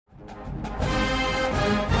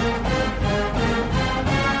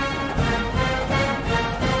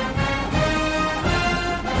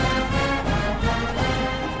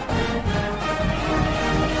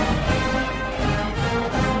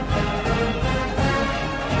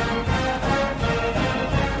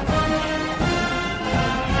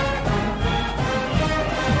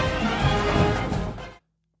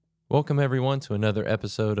Welcome, everyone, to another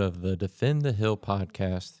episode of the Defend the Hill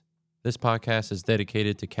podcast. This podcast is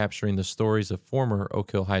dedicated to capturing the stories of former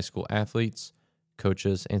Oak Hill High School athletes,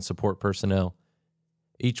 coaches, and support personnel.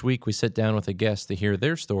 Each week, we sit down with a guest to hear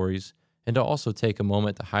their stories and to also take a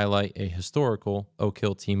moment to highlight a historical Oak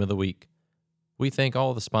Hill Team of the Week. We thank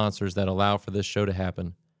all the sponsors that allow for this show to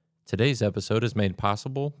happen. Today's episode is made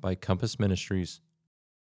possible by Compass Ministries.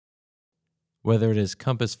 Whether it is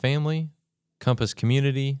Compass Family, Compass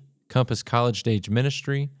Community, Compass College Stage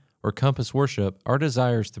Ministry, or Compass Worship, our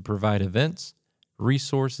desire is to provide events,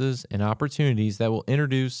 resources, and opportunities that will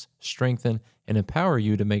introduce, strengthen, and empower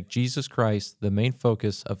you to make Jesus Christ the main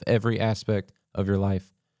focus of every aspect of your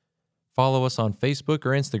life. Follow us on Facebook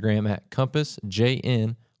or Instagram at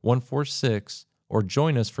CompassJN146 or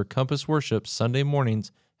join us for Compass Worship Sunday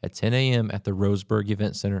mornings at 10 a.m. at the Roseburg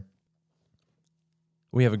Event Center.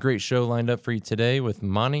 We have a great show lined up for you today with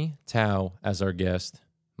Monte Towe as our guest.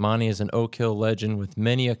 Monte is an Oak Hill legend with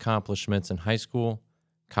many accomplishments in high school,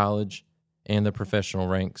 college, and the professional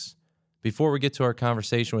ranks. Before we get to our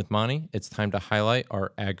conversation with Monte, it's time to highlight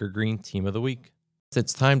our Agri-Green Team of the Week.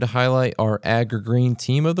 It's time to highlight our Agri-Green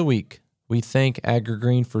Team of the Week. We thank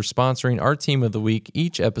Agri-Green for sponsoring our Team of the Week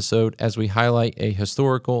each episode as we highlight a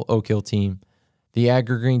historical Oak Hill team. The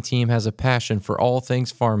Agri-Green team has a passion for all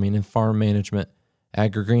things farming and farm management.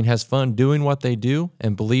 Agri-Green has fun doing what they do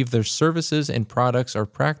and believe their services and products are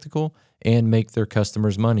practical and make their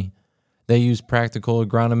customers money. They use practical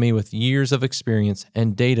agronomy with years of experience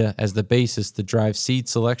and data as the basis to drive seed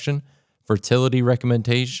selection, fertility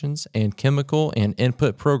recommendations, and chemical and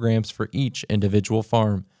input programs for each individual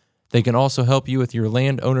farm. They can also help you with your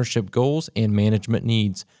land ownership goals and management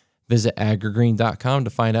needs. Visit agrigreen.com to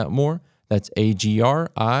find out more. That's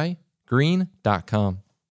agrigreen.com.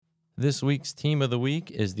 This week's Team of the Week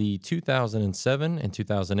is the 2007 and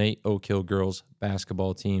 2008 Oak Hill girls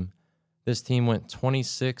basketball team. This team went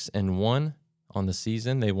 26-1 on the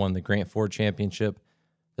season. They won the Grant Ford Championship,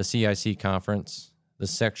 the CIC Conference, the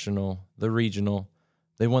sectional, the regional.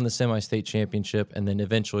 They won the semi-state championship and then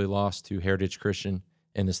eventually lost to Heritage Christian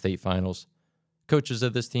in the state finals. Coaches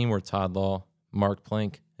of this team were Todd Law, Mark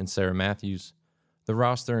Plank, and Sarah Matthews. The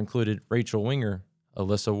roster included Rachel Winger,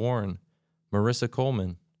 Alyssa Warren, Marissa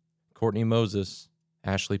Coleman, Courtney Moses,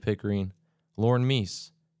 Ashley Pickering, Lauren Meese,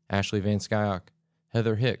 Ashley Van Skyok,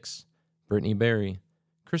 Heather Hicks, Brittany Berry,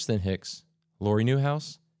 Kristen Hicks, Lori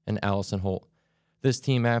Newhouse, and Allison Holt. This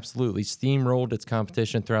team absolutely steamrolled its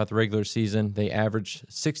competition throughout the regular season. They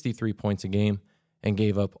averaged 63 points a game and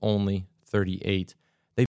gave up only 38.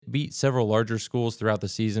 They beat several larger schools throughout the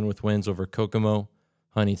season with wins over Kokomo,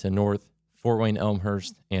 Huntington North, Fort Wayne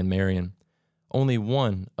Elmhurst, and Marion. Only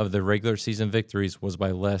one of the regular season victories was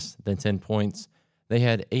by less than 10 points. They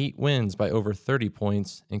had 8 wins by over 30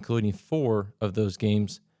 points, including 4 of those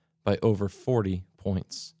games by over 40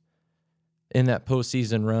 points. In that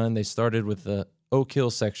postseason run, they started with the Oak Hill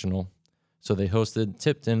sectional. So they hosted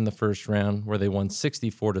Tipton in the first round, where they won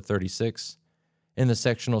 64-36. In the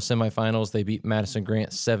sectional semifinals, they beat Madison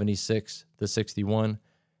Grant 76-61.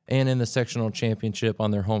 And in the sectional championship on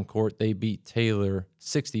their home court, they beat Taylor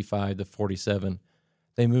 65-47.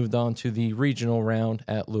 They moved on to the regional round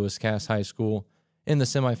at Lewis Cass High School. In the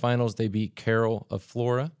semifinals, they beat Carroll of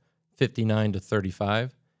Flora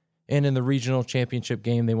 59-35. And in the regional championship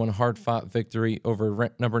game, they won a hard-fought victory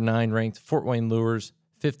over number 9 ranked Fort Wayne Lures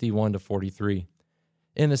 51-43.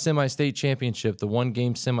 In the semi-state championship, the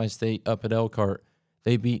one-game semi-state up at Elkhart,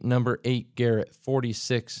 they beat number 8 Garrett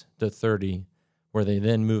 46-30. Where they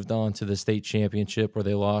then moved on to the state championship where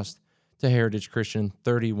they lost to Heritage Christian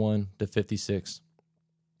 31-56.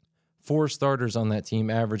 4 starters on that team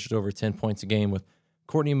averaged over 10 points a game, with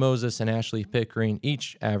Courtney Moses and Ashley Pickering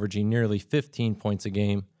each averaging nearly 15 points a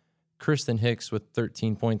game, Kristen Hicks with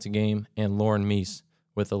 13 points a game, and Lauren Meese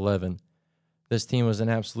with 11. This team was an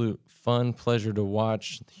absolute fun pleasure to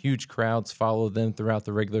watch. Huge crowds followed them throughout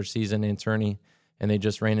the regular season and tourney, and they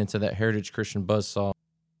just ran into that Heritage Christian buzzsaw.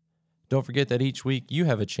 Don't forget that each week you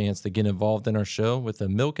have a chance to get involved in our show with a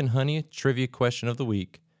Milk and Honey Trivia Question of the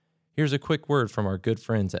Week. Here's a quick word from our good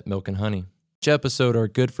friends at Milk and Honey. Each episode, our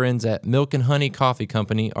good friends at Milk and Honey Coffee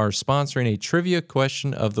Company are sponsoring a Trivia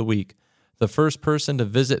Question of the Week. The first person to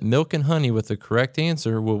visit Milk and Honey with the correct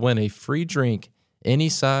answer will win a free drink, any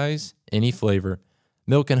size, any flavor.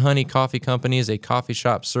 Milk and Honey Coffee Company is a coffee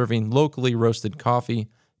shop serving locally roasted coffee,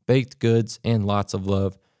 baked goods, and lots of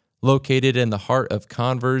love. Located in the heart of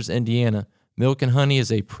Converse, Indiana, Milk and Honey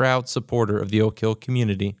is a proud supporter of the Oak Hill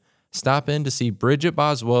community. Stop in to see Bridget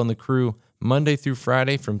Boswell and the crew Monday through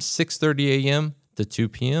Friday from 6:30 a.m. to 2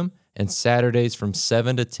 p.m. and Saturdays from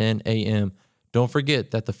 7 to 10 a.m. Don't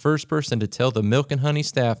forget that the first person to tell the Milk and Honey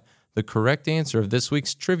staff The correct answer of this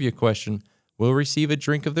week's trivia question will receive a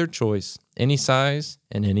drink of their choice, any size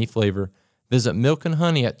and any flavor. Visit Milk and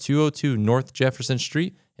Honey at 202 North Jefferson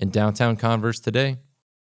Street in downtown Converse today.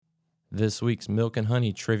 This week's Milk and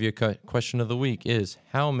Honey trivia question of the week is,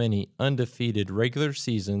 how many undefeated regular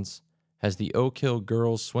seasons has the Oak Hill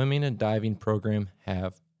girls swimming and diving program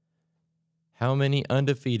have? How many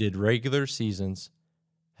undefeated regular seasons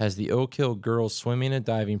has the Oak Hill girls swimming and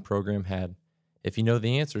diving program had? If you know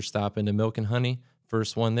the answer, stop into Milk and Honey.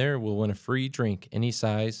 First one there will win a free drink, any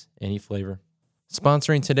size, any flavor.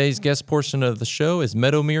 Sponsoring today's guest portion of the show is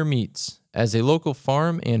Meadowmere Meats. As a local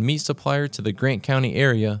farm and meat supplier to the Grant County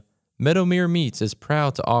area, Meadowmere Meats is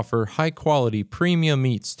proud to offer high-quality premium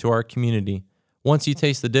meats to our community. Once you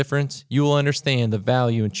taste the difference, you will understand the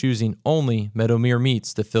value in choosing only Meadowmere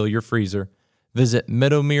Meats to fill your freezer. Visit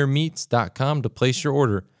meadowmeremeats.com to place your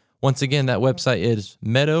order. Once again, that website is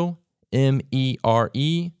meadow,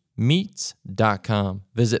 M-E-R-E, meats.com.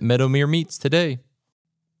 Visit Meadowmere Meats today.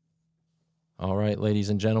 All right, ladies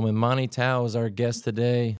and gentlemen, Monte Towe is our guest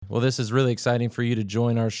today. Well, this is really exciting for you to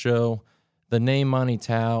join our show. The name Monte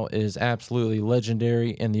Towe is absolutely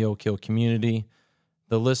legendary in the Oak Hill community.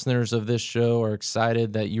 The listeners of this show are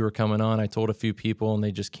excited that you are coming on. I told a few people, and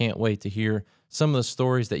they just can't wait to hear some of the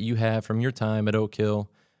stories that you have from your time at Oak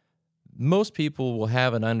Hill. Most people will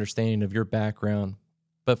have an understanding of your background,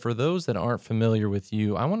 but for those that aren't familiar with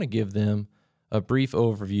you, I want to give them a brief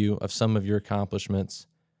overview of some of your accomplishments.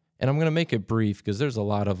 And I'm going to make it brief because there's a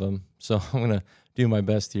lot of them, so I'm going to do my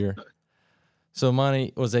best here. So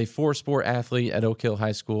Monte was a four-sport athlete at Oak Hill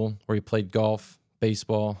High School, where he played golf,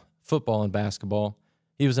 baseball, football, and basketball.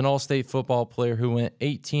 He was an all-state football player who went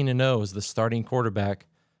 18-0 as the starting quarterback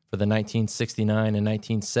for the 1969 and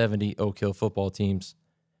 1970 Oak Hill football teams.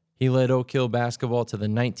 He led Oak Hill basketball to the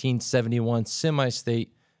 1971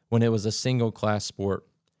 semi-state when it was a single-class sport.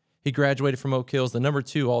 He graduated from Oak Hill as the number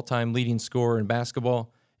 2 all-time leading scorer in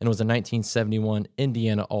basketball and was a 1971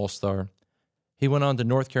 Indiana All-Star. He went on to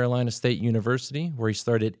North Carolina State University, where he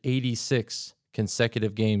started 86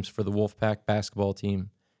 consecutive games for the Wolfpack basketball team.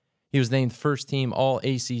 He was named first-team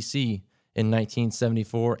All-ACC in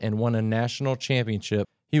 1974 and won a national championship.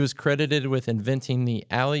 He was credited with inventing the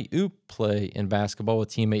alley-oop play in basketball with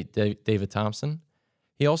teammate David Thompson.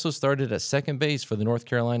 He also started at second base for the North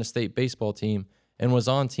Carolina State baseball team and was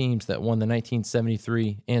on teams that won the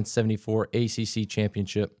 1973 and 74 ACC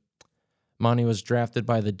championship. Monte was drafted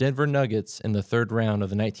by the Denver Nuggets in the third round of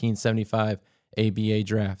the 1975 ABA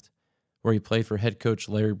draft, where he played for head coach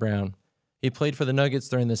Larry Brown. He played for the Nuggets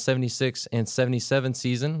during the 76 and 77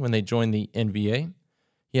 season when they joined the NBA.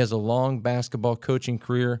 He has a long basketball coaching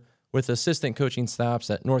career with assistant coaching stops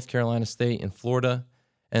at North Carolina State and Florida,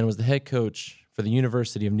 and was the head coach for the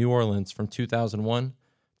University of New Orleans from 2001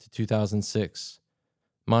 to 2006.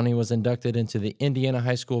 Monte was inducted into the Indiana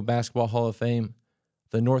High School Basketball Hall of Fame,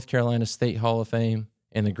 the North Carolina State Hall of Fame,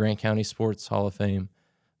 and the Grant County Sports Hall of Fame.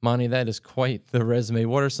 Monte, that is quite the resume.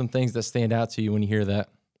 What are some things that stand out to you when you hear that?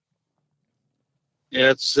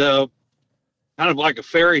 Yeah, it's kind of like a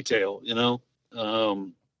fairy tale, you know.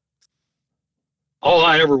 All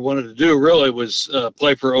I ever wanted to do really was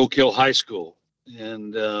play for Oak Hill High School.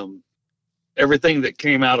 And everything that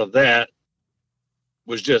came out of that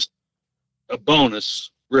was just a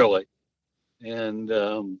bonus, really. And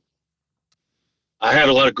I had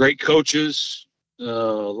a lot of great coaches, a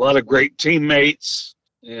lot of great teammates,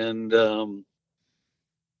 and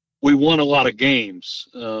we won a lot of games.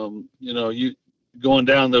 You know, you going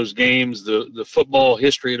down those games, the football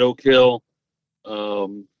history at Oak Hill,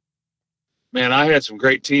 man, I had some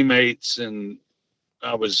great teammates, and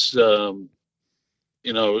I was,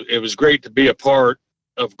 you know, it was great to be a part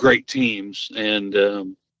of great teams.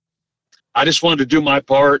 And I just wanted to do my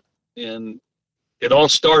part, and it all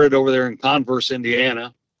started over there in Converse,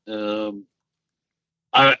 Indiana.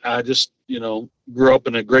 I just, you know, grew up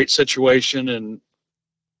in a great situation and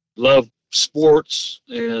loved sports,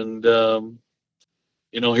 and,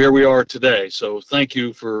 you know, here we are today. So thank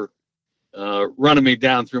you for running me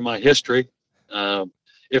down through my history.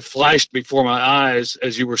 It flashed before my eyes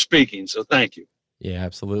as you were speaking, so thank you. Yeah,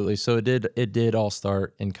 absolutely. So it did all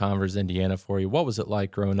start in Converse, Indiana for you. What was it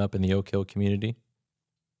like growing up in the Oak Hill community?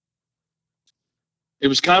 It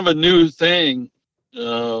was kind of a new thing,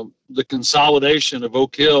 the consolidation of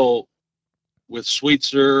Oak Hill with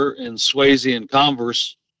Sweetser and Swayze and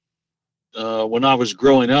Converse. When I was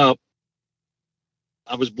growing up,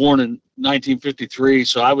 I was born in 1953,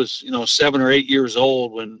 so I was, you know, 7 or 8 years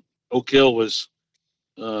old when Oak Hill was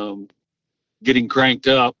getting cranked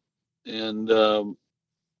up. And,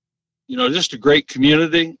 you know, just a great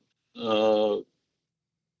community, a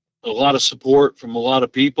lot of support from a lot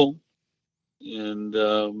of people.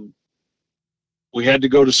 and we had to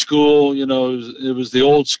go to school. It was the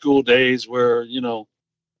old school days where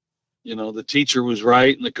the teacher was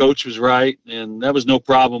right and the coach was right, and that was no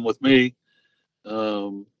problem with me.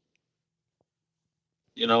 Um,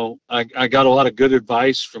 I got a lot of good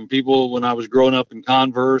advice from people when I was growing up in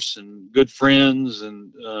Converse, and good friends,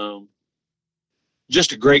 and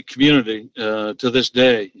just a great community to this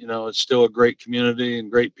day. It's still a great community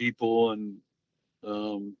and great people, and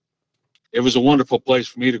um, it was a wonderful place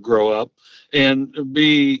for me to grow up and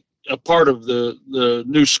be a part of the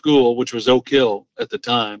new school, which was Oak Hill at the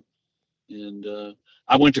time. And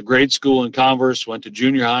I went to grade school in Converse, went to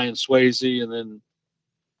junior high in Swayze, and then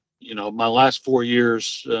my last 4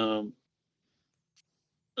 years went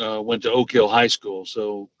to Oak Hill High School.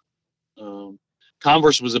 So um,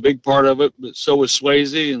 Converse was a big part of it, but so was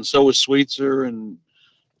Swayze, and so was Sweetser, and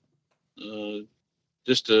uh,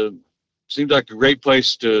 just seemed like a great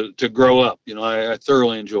place to grow up. I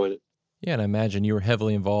thoroughly enjoyed it. Yeah, and I imagine you were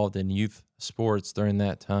heavily involved in youth sports during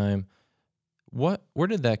that time. Where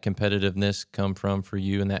did that competitiveness come from for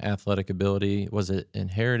you and that athletic ability? Was it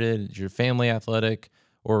inherited? Is your family athletic,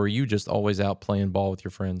 or were you just always out playing ball with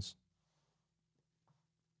your friends?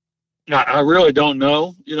 I really don't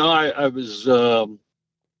know. I was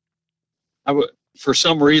for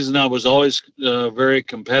some reason I was always very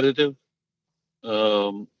competitive,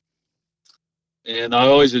 um, and I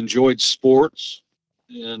always enjoyed sports.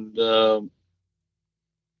 And I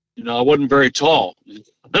wasn't very tall,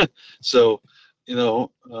 so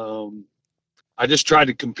I just tried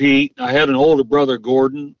to compete. I had an older brother,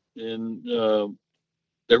 Gordon, and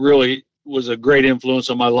that really was a great influence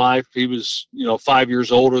on my life. He was 5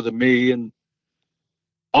 years older than me, and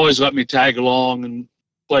always let me tag along and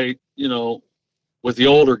play with the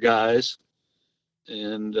older guys.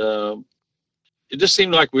 And it just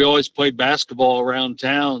seemed like we always played basketball around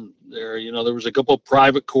town there. There was a couple of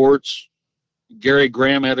private courts. Gary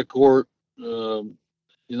Graham had a court. There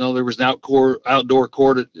was an outdoor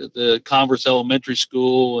court at the Converse Elementary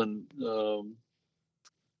School, and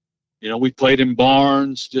we played in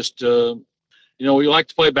barns. Just we like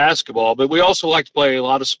to play basketball, but we also like to play a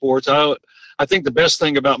lot of sports. I think the best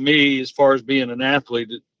thing about me, as far as being an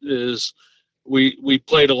athlete, is we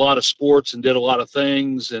played a lot of sports and did a lot of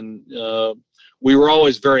things, and we were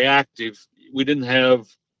always very active. We didn't have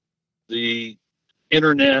the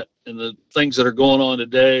internet and the things that are going on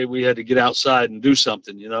today. We had to get outside and do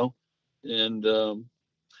something, and a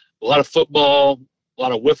lot of football, a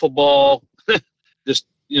lot of wiffle ball, just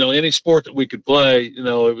any sport that we could play.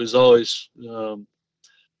 It was always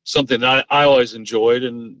something I always enjoyed,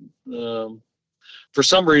 and for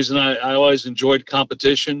some reason I always enjoyed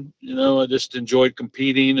competition. I just enjoyed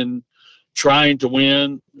competing and trying to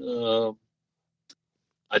win.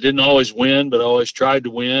 I didn't always win, but I always tried to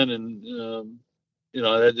win, and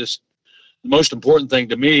that just the most important thing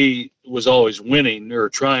to me was always winning or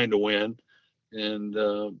trying to win.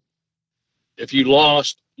 And if you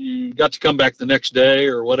lost, you got to come back the next day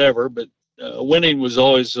or whatever. But winning was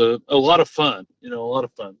always a lot of fun. A lot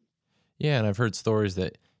of fun. Yeah, and I've heard stories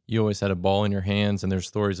that you always had a ball in your hands, and there's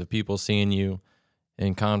stories of people seeing you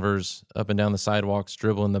in Converse up and down the sidewalks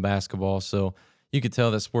dribbling the basketball. So you could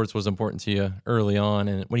tell that sports was important to you early on.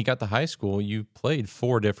 And when you got to high school, you played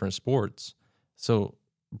 4 different sports. So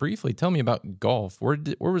briefly, tell me about golf. Where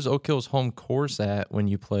was Oak Hill's home course at when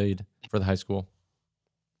you played for the high school?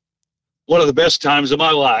 One of the best times of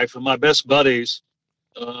my life, and my best buddies,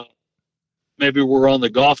 maybe we're on the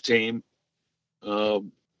golf team.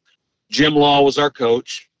 Jim Law was our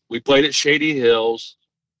coach. We played at Shady Hills.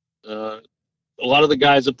 A lot of the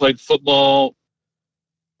guys that played football,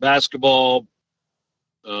 basketball,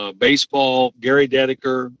 baseball, Gary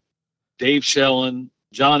Dedeker, Dave Shellen,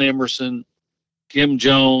 John Emerson, Kim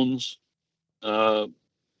Jones. My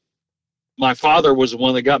father was the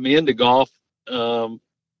one that got me into golf,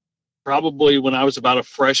 probably when I was about a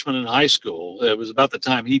freshman in high school. It was about the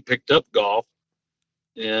time he picked up golf.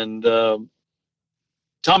 And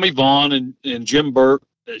Tommy Vaughn and Jim Burke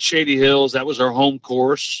at Shady Hills, that was our home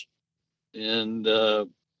course. And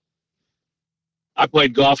I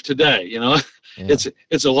played golf today. Yeah.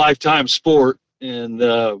 It's a lifetime sport. And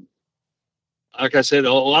like I said,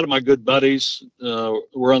 a lot of my good buddies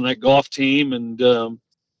were on that golf team, and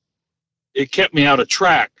it kept me out of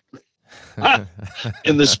track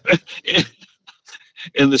in the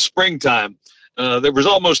in the springtime. There was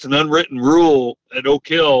almost an unwritten rule at Oak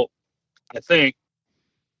Hill, I think,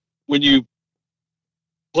 when you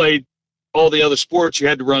played all the other sports, you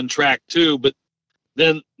had to run track too. But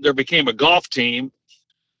then there became a golf team,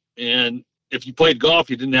 and if you played golf,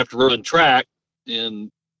 you didn't have to run track. And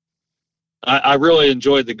I really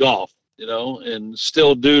enjoyed the golf. and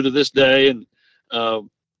still do to this day. And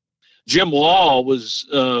Jim Law was,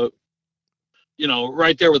 right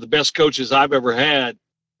there with the best coaches I've ever had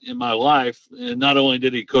in my life. And not only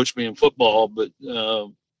did he coach me in football, but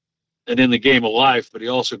and in the game of life, but he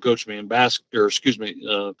also coached me in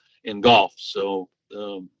in golf. So,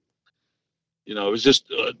 it was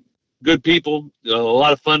just good people, a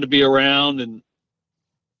lot of fun to be around. And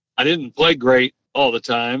I didn't play great all the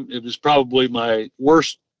time. It was probably my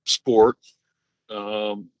worst sport.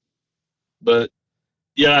 But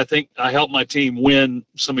yeah, I think I helped my team win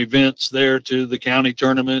some events there to the county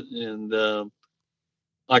tournament. And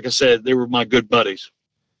like I said, they were my good buddies.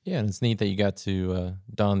 Yeah, and it's neat that you got to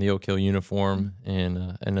don the Oak Hill uniform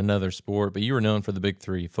in another sport, but you were known for the big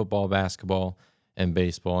three: football, basketball, and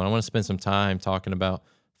baseball. And I want to spend some time talking about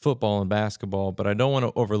football and basketball, but I don't want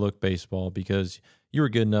to overlook baseball because you were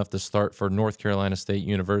good enough to start for North Carolina State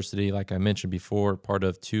University, like I mentioned before, part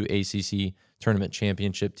of 2 ACC tournament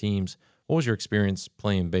championship teams. What was your experience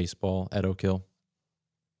playing baseball at Oak Hill?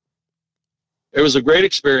 It was a great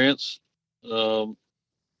experience.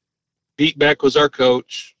 Pete Beck was our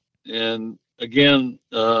coach. And again,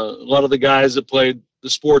 a lot of the guys that played the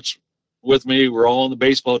sports with me were all on the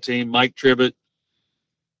baseball team: Mike Trivett,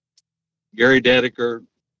 Gary Dedeker,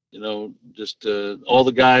 just all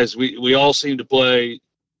the guys. We all seemed to play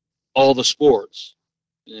all the sports.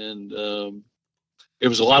 And it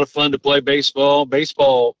was a lot of fun to play baseball.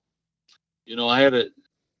 Baseball, I had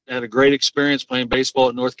a great experience playing baseball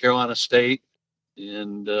at North Carolina State.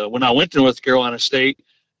 And when I went to North Carolina State,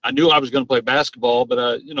 I knew I was going to play basketball, but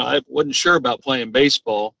I wasn't sure about playing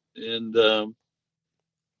baseball. And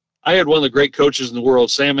I had one of the great coaches in the world,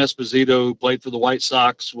 Sam Esposito, who played for the White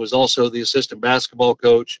Sox, was also the assistant basketball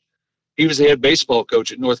coach. He was the head baseball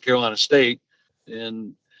coach at North Carolina State,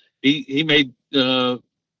 and he gave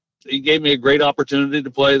me a great opportunity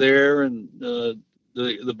to play there. And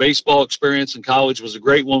the baseball experience in college was a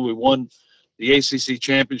great one. We won the ACC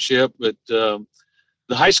championship, but the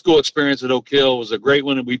high school experience at Oak Hill was a great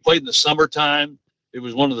one. And we played in the summertime. It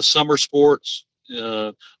was one of the summer sports.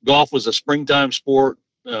 Golf was a springtime sport.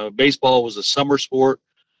 Baseball was a summer sport.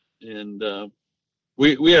 And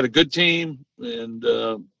we had a good team. And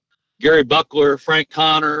Gary Buckler, Frank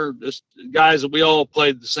Connor, just guys that we all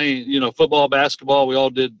played the same, football, basketball. We all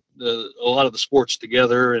did a lot of the sports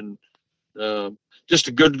together. And just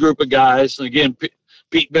a good group of guys. And again,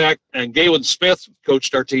 Pete Beck and Galen Smith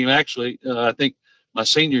coached our team, actually, I think my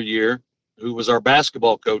senior year, who was our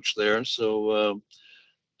basketball coach there. So,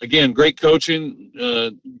 again, great coaching,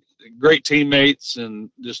 great teammates, and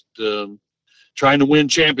just trying to win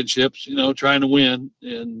championships, trying to win.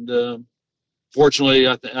 And fortunately,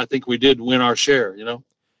 I think we did win our share,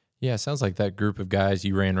 Yeah, it sounds like that group of guys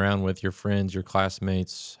you ran around with, your friends, your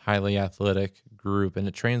classmates, highly athletic group, and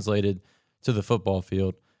it translated to the football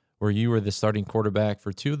field where you were the starting quarterback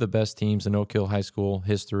for 2 of the best teams in Oak Hill High School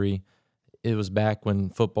history. It was back when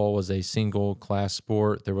football was a single class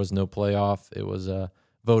sport. There was no playoff. It was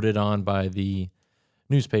voted on by the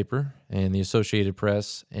newspaper and the Associated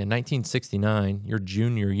Press. In 1969, your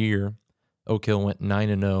junior year, Oak Hill went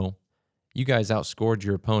 9-0. You guys outscored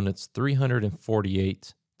your opponents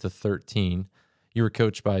 348-13. You were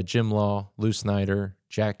coached by Jim Law, Lou Snyder,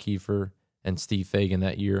 Jack Kiefer, and Steve Fagan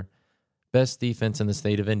that year. Best defense in the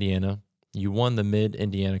state of Indiana. You won the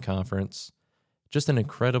Mid-Indiana Conference. Just an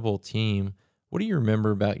incredible team. What do you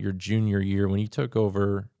remember about your junior year when you took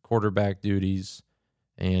over quarterback duties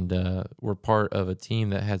and were part of a team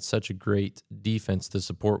that had such a great defense to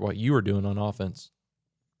support what you were doing on offense?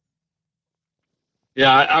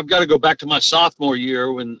 Yeah, I've got to go back to my sophomore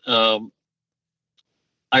year when I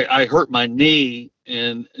hurt my knee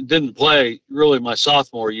and didn't play really my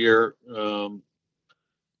sophomore year.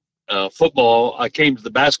 Football, I came to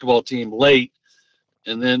the basketball team late,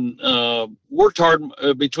 and then worked hard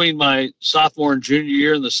between my sophomore and junior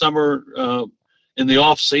year in the summer. In the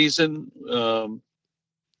off season,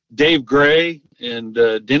 Dave Gray and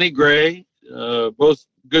Denny Gray, both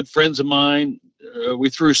good friends of mine. We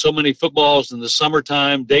threw so many footballs in the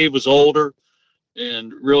summertime. Dave was older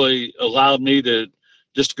and really allowed me to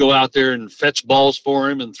just go out there and fetch balls for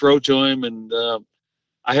him and throw to him. And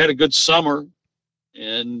I had a good summer.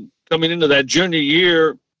 And coming into that junior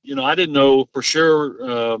year, I didn't know for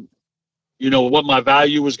sure, what my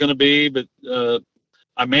value was going to be, but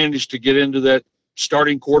I managed to get into that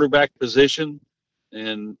starting quarterback position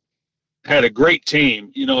and had a great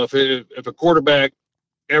team. If a quarterback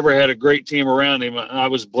ever had a great team around him, I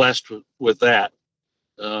was blessed with that.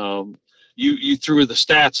 You threw the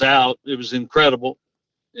stats out. It was incredible.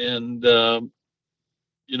 And,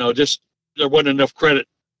 just there wasn't enough credit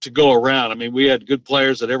to go around. I mean, we had good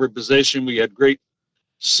players at every position. We had great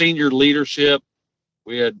senior leadership.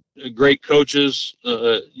 We had great coaches.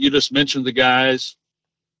 You just mentioned the guys,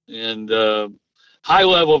 and high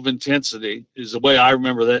level of intensity is the way I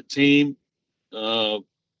remember that team.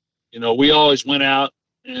 We always went out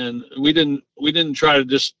and we didn't try to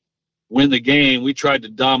just win the game. We tried to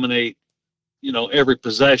dominate, every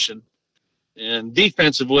possession. And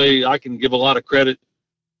defensively, I can give a lot of credit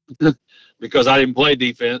because I didn't play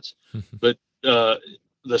defense, but the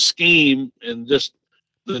scheme and just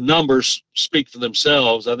the numbers speak for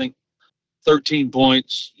themselves. I think 13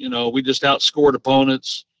 points, we just outscored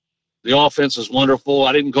opponents. The offense is wonderful.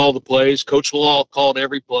 I didn't call the plays. Coach Law called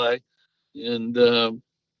every play. And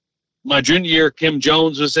my junior year, Kim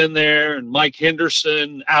Jones was in there, and Mike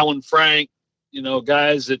Henderson, Alan Frank,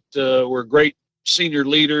 guys that were great senior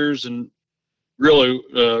leaders and really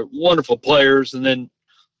wonderful players. And then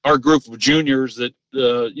our group of juniors that,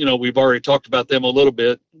 we've already talked about them a little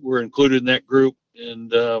bit. We're included in that group.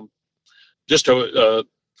 And just one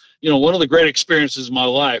of the great experiences of my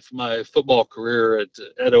life, my football career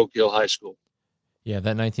at Oak Hill High School. Yeah,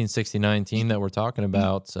 that 1969 team that we're talking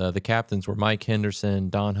about, the captains were Mike Henderson,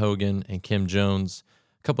 Don Hogan, and Kim Jones.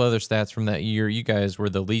 A couple other stats from that year. You guys were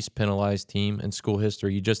the least penalized team in school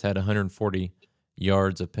history. You just had 140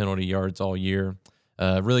 yards of penalty yards all year.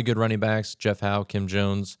 Really good running backs, Jeff Howe, Kim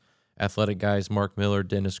Jones. Athletic guys, Mark Miller,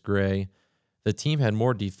 Dennis Gray. The team had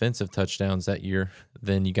more defensive touchdowns that year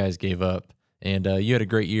than you guys gave up. And you had a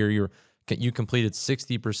great year. You completed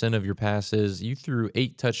 60% of your passes. You threw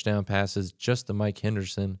 8 touchdown passes just to Mike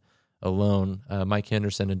Henderson alone. Mike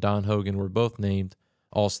Henderson and Don Hogan were both named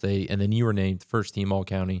All-State, and then you were named first-team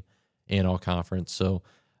All-County and All-Conference. So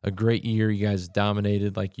a great year. You guys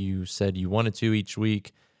dominated like you said you wanted to each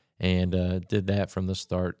week and did that from the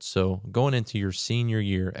start. So going into your senior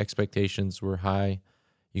year, expectations were high.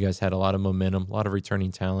 You guys had a lot of momentum, a lot of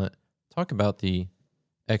returning talent. Talk about the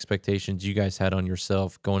expectations you guys had on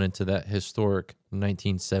yourself going into that historic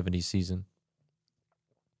 1970 season.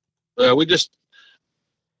 We just,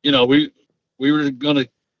 we were going to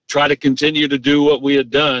try to continue to do what we had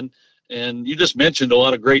done. And you just mentioned a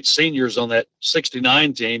lot of great seniors on that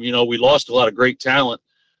 69 team. We lost a lot of great talent.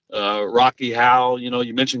 Rocky Howe,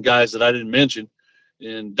 you mentioned guys that I didn't mention,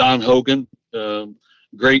 and Don Hogan,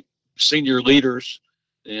 great senior leaders.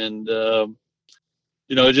 And,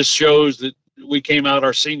 it just shows that we came out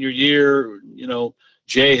our senior year,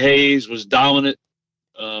 Jay Hayes was dominant.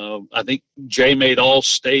 I think Jay made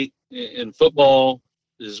All-State in football,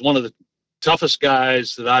 is one of the toughest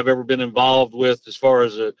guys that I've ever been involved with as far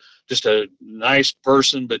as just a nice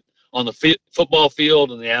person. But on the football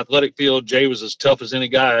field and the athletic field, Jay was as tough as any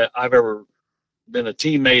guy I've ever been a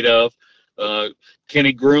teammate of.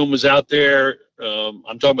 Kenny Groom was out there.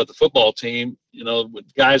 I'm talking about the football team.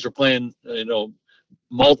 Guys were playing,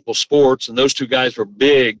 multiple sports, and those two guys were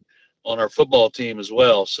big on our football team as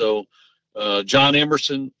well. So John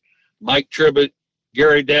Emerson, Mike Tribbett,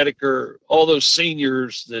 Gary Dedeker, all those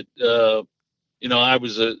seniors that, I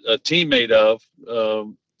was a teammate of.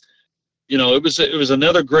 It was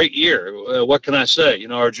another great year. What can I say?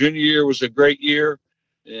 Our junior year was a great year,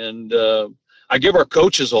 and I give our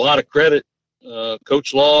coaches a lot of credit.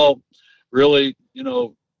 Coach Law really,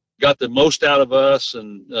 got the most out of us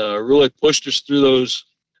and really pushed us through those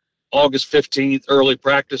August 15th early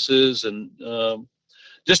practices, and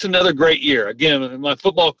just another great year. Again, in my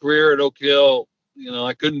football career at Oak Hill,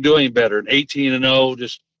 I couldn't do any better. 18-0,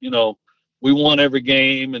 just, we won every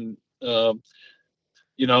game, and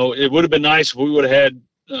it would have been nice if we would have had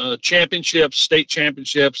championships, state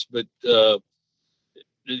championships, but it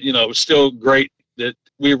was still great that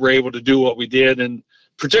we were able to do what we did, and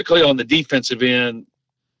particularly on the defensive end,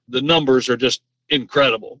 the numbers are just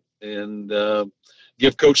incredible. And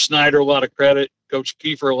give Coach Snyder a lot of credit, Coach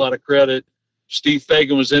Kiefer a lot of credit. Steve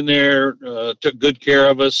Fagan was in there, took good care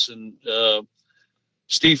of us, and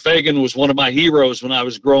Steve Fagan was one of my heroes when I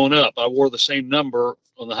was growing up. I wore the same number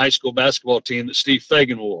on the high school basketball team that Steve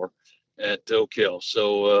Fagan wore at Oak Hill.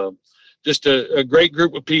 So just a great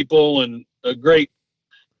group of people and a great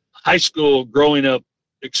high school growing up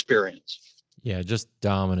experience. Yeah, just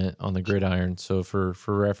dominant on the gridiron. So for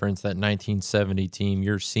reference, that 1970 team,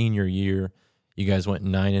 your senior year, you guys went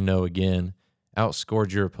 9-0 again,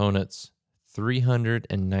 outscored your opponents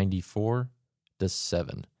 394-7.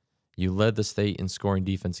 You led the state in scoring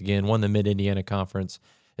defense again, won the Mid-Indiana Conference.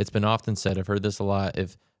 It's been often said, I've heard this a lot,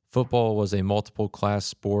 if football was a multiple class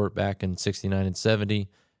sport back in 69 and 70,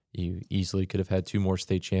 you easily could have had 2 more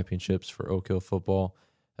state championships for Oak Hill football.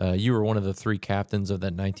 You were one of the 3 captains of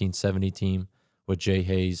that 1970 team with Jay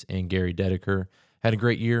Hayes and Gary Dedeker. had a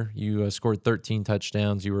great year. You scored 13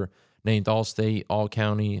 touchdowns. You were named All-State,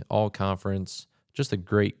 All-County, All-Conference. Just a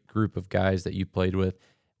great group of guys that you played with.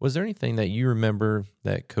 Was there anything that you remember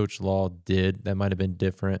that Coach Law did that might have been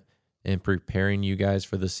different in preparing you guys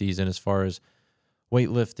for the season as far as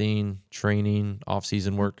weightlifting, training,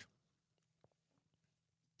 off-season work?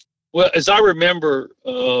 Well, as I remember,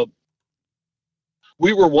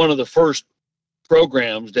 we were one of the first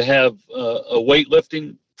programs to have a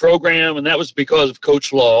weightlifting program, and that was because of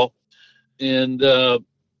Coach Law. And,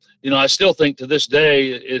 I still think to this day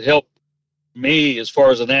it helped me as far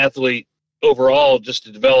as an athlete overall just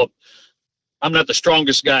to develop. I'm not the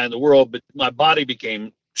strongest guy in the world, but my body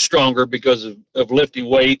became stronger because of lifting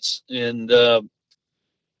weights. And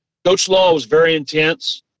Coach Law was very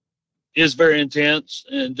intense, is very intense,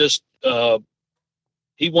 and just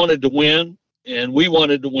he wanted to win, and we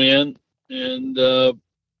wanted to win. And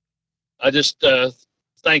I just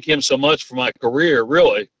thank him so much for my career,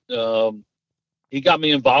 really. He got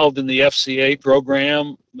me involved in the FCA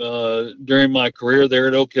program during my career there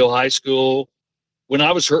at Oak Hill High School. When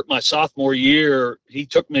I was hurt my sophomore year, he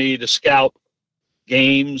took me to scout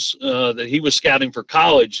games that he was scouting for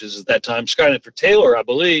colleges at that time, scouting for Taylor, I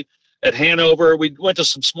believe, at Hanover. We went to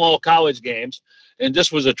some small college games, and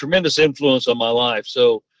this was a tremendous influence on my life.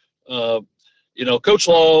 So, Coach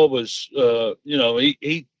Law was,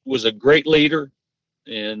 he was a great leader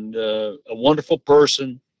and a wonderful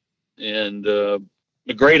person and a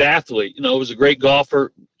great athlete. Was a great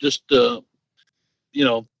golfer. Just,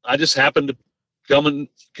 I just happened to come in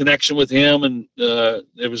connection with him, and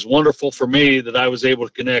it was wonderful for me that I was able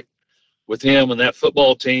to connect with him and that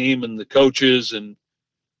football team and the coaches. And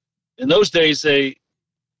in those days, they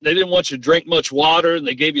didn't want you to drink much water, and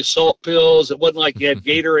they gave you salt pills. It wasn't like you had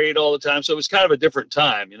Gatorade all the time, so it was kind of a different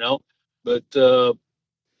time, But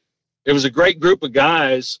it was a great group of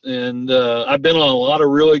guys, and I've been on a lot of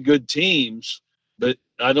really good teams, but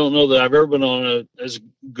I don't know that I've ever been on as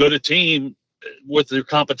good a team with their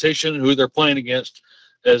competition, who they're playing against,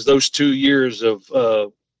 as those 2 years of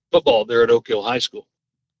football there at Oak Hill High School.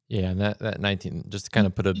 Yeah, and that 19, just to kind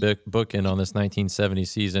of put a book in on this 1970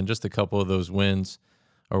 season, just a couple of those wins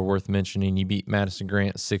are worth mentioning. You beat Madison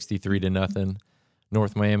Grant 63-0,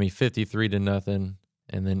 North Miami 53-0,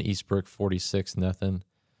 and then Eastbrook 46-0.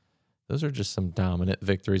 Those are just some dominant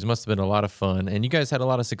victories. Must have been a lot of fun. And you guys had a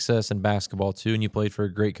lot of success in basketball, too, and you played for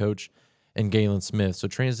a great coach in Galen Smith. So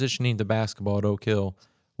transitioning to basketball at Oak Hill,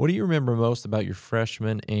 what do you remember most about your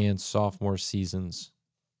freshman and sophomore seasons?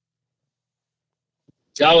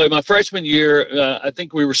 Golly, my freshman year, I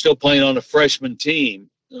think we were still playing on a freshman team.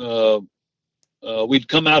 We'd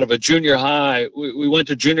come out of a junior high. We went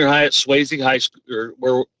to junior high at Swayze High School, or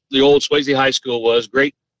where the old Swayze High School was.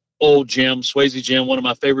 Great old gym, Swayze Gym, one of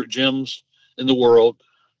my favorite gyms in the world.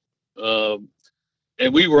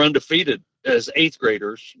 And we were undefeated as eighth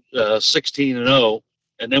graders, 16-0.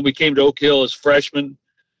 And then we came to Oak Hill as freshmen.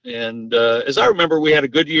 And as I remember, we had a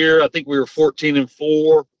good year. I think we were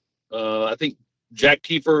 14-4. I think Jack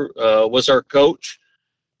Kiefer was our coach.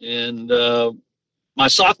 And my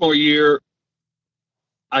sophomore year,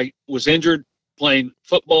 I was injured playing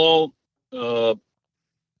football,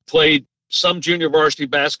 played some junior varsity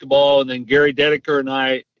basketball, and then Gary Dedeker and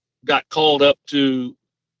I got called up to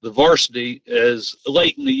the varsity as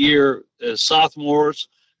late in the year as sophomores.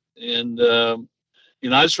 And,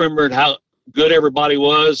 I just remembered how good everybody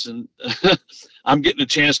was, and I'm getting a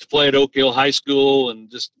chance to play at Oak Hill High School and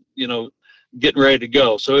just, getting ready to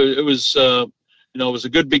go. So it was, it was a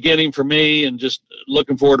good beginning for me, and just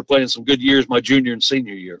looking forward to playing some good years my junior and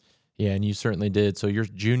senior year. Yeah, and you certainly did. So your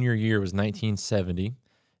junior year was 1970,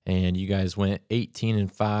 and you guys went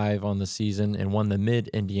 18-5 on the season and won the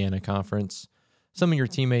Mid-Indiana Conference. Some of your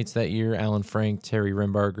teammates that year, Alan Frank, Terry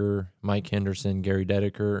Rimbarger, Mike Henderson, Gary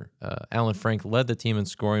Dedeker. Alan Frank led the team in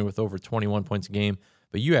scoring with over 21 points a game,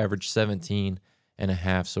 but you averaged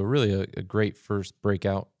 17.5. So really a great first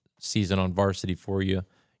breakout season on varsity for you,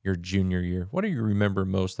 your junior year. What do you remember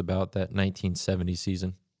most about that 1970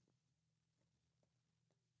 season?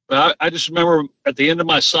 Well, I just remember at the end of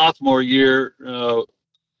my sophomore year,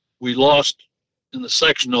 we lost in the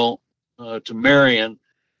sectional to Marion,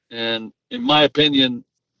 and in my opinion,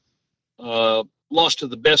 lost to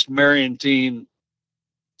the best Marion team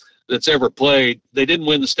that's ever played. They didn't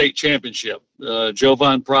win the state championship.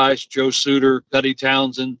 Jovan Price, Joe Suter, Cuddy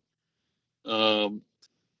Townsend,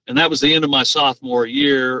 and that was the end of my sophomore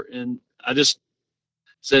year. And I just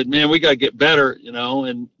said, man, we got to get better,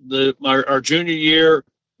 And our junior year,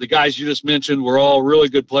 the guys you just mentioned were all really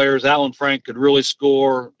good players. Alan Frank could really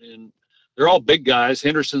score, and they're all big guys.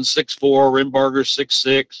 Henderson 6'4", Rimbarger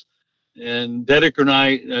 6'6". and Dedick and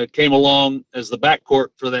I came along as the backcourt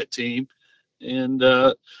for that team, and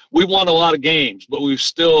we won a lot of games, but we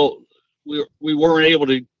weren't able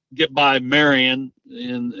to get by Marion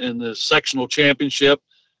in the sectional championship.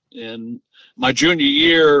 And my junior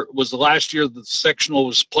year was the last year that the sectional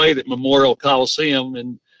was played at Memorial Coliseum,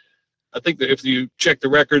 and I think that if you check the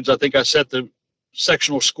records, I think I set the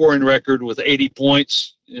sectional scoring record with 80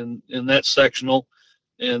 points in that sectional.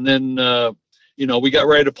 And then, we got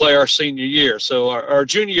ready to play our senior year. So our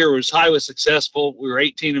junior year was highly successful. We were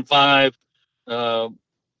 18-5. I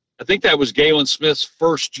think that was Galen Smith's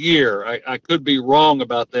first year. I could be wrong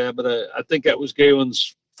about that, but I think that was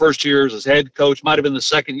Galen's first year as head coach. Might have been the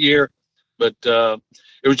second year, but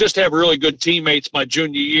it was just to have really good teammates my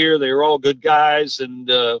junior year. They were all good guys, and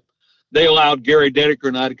they allowed Gary Dedicker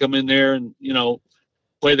and I to come in there and,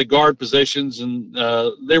 play the guard positions, and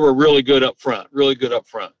they were really good up front.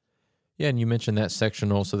 Yeah, and you mentioned that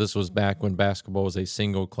sectional. So this was back when basketball was a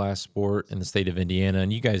single-class sport in the state of Indiana,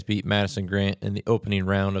 and you guys beat Madison Grant in the opening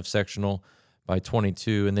round of sectional by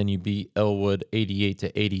 22, and then you beat Elwood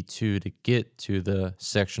 88-82 to get to the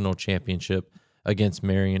sectional championship against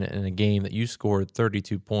Marion in a game that you scored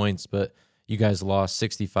 32 points, but you guys lost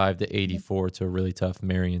 65-84 to a really tough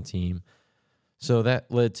Marion team. So that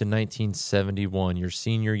led to 1971, your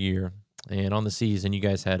senior year, and on the season, you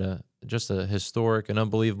guys had just a historic and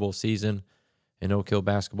unbelievable season in Oak Hill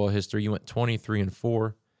basketball history. You went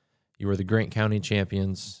 23-4. You were the Grant County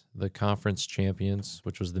champions, the conference champions,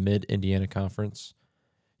 which was the Mid-Indiana Conference.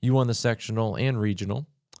 You won the sectional and regional.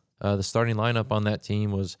 The starting lineup on that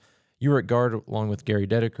team was you were at guard along with Gary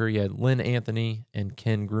Dedicker. You had Lynn Anthony and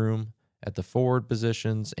Ken Groom at the forward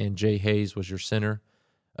positions, and Jay Hayes was your center.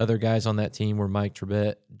 Other guys on that team were Mike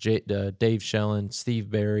Trebet, Dave Schellen, Steve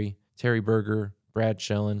Barry, Terry Berger, Brad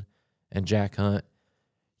Schellen, and Jack Hunt.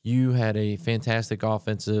 You had a fantastic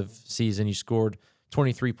offensive season. You scored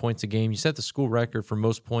 23 points a game. You set the school record for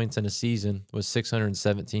most points in a season was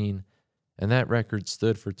 617, and that record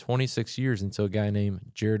stood for 26 years until a guy named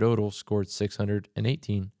Jared Odell scored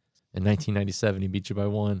 618 in 1997. He beat you by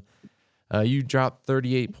one. You dropped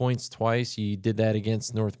 38 points twice. You did that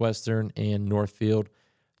against Northwestern and Northfield.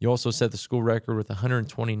 You also set the school record with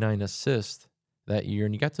 129 assists that year,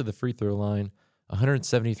 and you got to the free throw line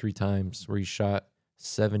 173 times where you shot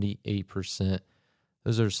 78%.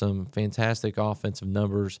 Those are some fantastic offensive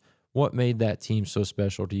numbers. What made that team so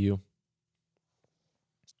special to you?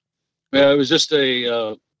 Well, it was just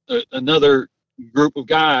another group of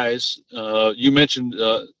guys. You mentioned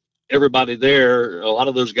everybody there. A lot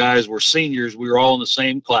of those guys were seniors. We were all in the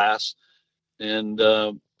same class, and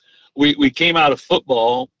we came out of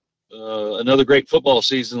football, another great football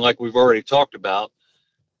season like we've already talked about,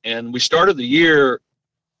 and we started the year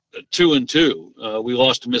 2-2. We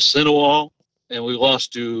lost to Miss Sinawal, and we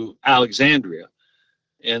lost to Alexandria,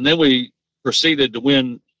 and then we proceeded to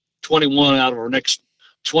win 21 out of our next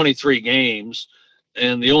 23 games,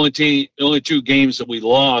 and the only two games that we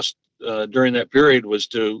lost during that period was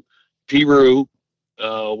to Peru,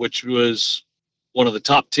 which was one of the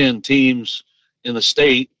top 10 teams in the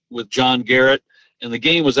state with John Garrett, and the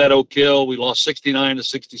game was at Oak Hill. We lost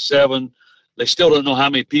 69-67. They still don't know how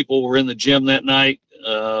many people were in the gym that night.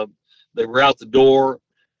 They were out the door.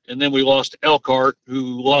 And then we lost to Elkhart,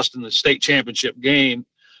 who lost in the state championship game.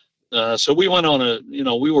 So we went on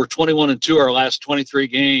we were 21-2 our last 23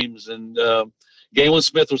 games. And Galen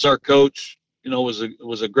Smith was our coach,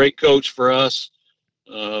 was a great coach for us.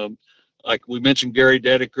 Like we mentioned, Gary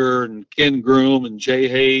Dedicker and Ken Groom and Jay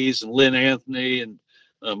Hayes and Lynn Anthony and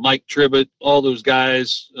Mike Tribbett, all those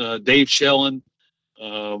guys, Dave Schellen.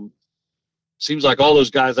 Seems like all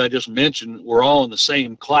those guys I just mentioned were all in the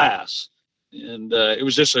same class. And it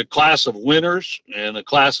was just a class of winners and a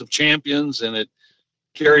class of champions, and it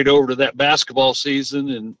carried over to that basketball season.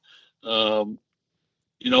 And,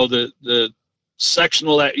 the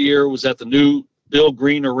sectional that year was at the new Bill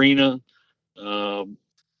Green Arena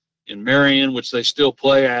in Marion, which they still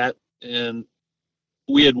play at. And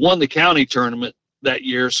we had won the county tournament that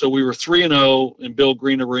year, so we were 3-0 in Bill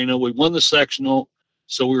Green Arena. We won the sectional,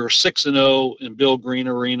 so we were 6-0 in Bill Green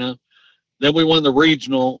Arena. Then we won the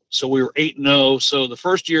regional, so we were 8-0. So the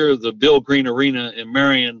first year of the Bill Green Arena in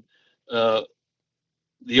Marion, the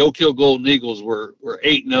Oak Hill Golden Eagles were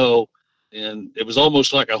 8-0, and it was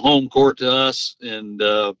almost like a home court to us. And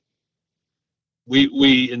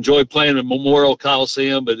we enjoyed playing at Memorial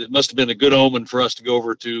Coliseum, but it must have been a good omen for us to go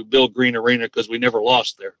over to Bill Green Arena because we never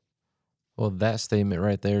lost there. Well, that statement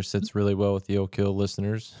right there sits really well with the Oak Hill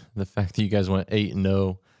listeners. The fact that you guys went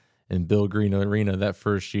 8-0 in Bill Green Arena that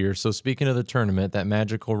first year. So speaking of the tournament, that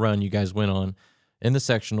magical run you guys went on, In the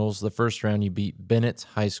sectionals, the first round you beat Bennett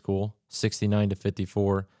High School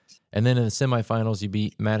 69-54, and then in the semifinals you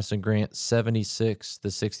beat Madison Grant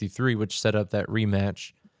 76-63, which set up that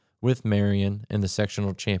rematch with Marion in the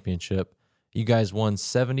sectional championship. You guys won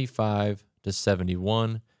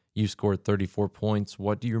 75-71. You scored 34 points.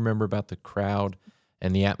 What do you remember about the crowd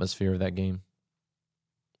and the atmosphere of that game?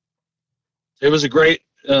 It was a great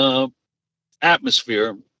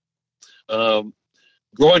atmosphere.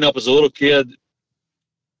 Growing up as a little kid,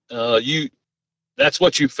 that's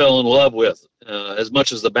what you fell in love with. As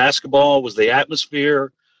much as the basketball was the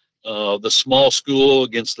atmosphere, the small school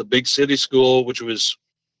against the big city school, which was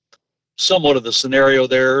somewhat of the scenario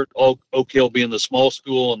there, Oak Hill being the small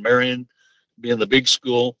school and Marion being the big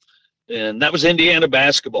school. And that was Indiana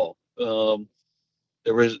basketball.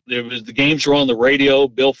 There was the games were on the radio.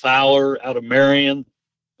 Bill Fowler out of Marion,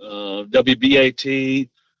 WBAT.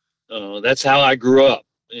 That's how I grew up.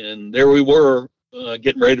 And there we were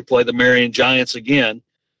getting ready to play the Marion Giants again.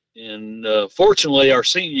 And fortunately, our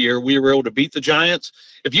senior year, we were able to beat the Giants.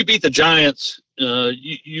 If you beat the Giants,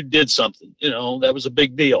 you did something. That was a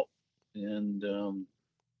big deal. And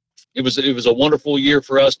it was a wonderful year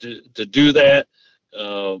for us to do that.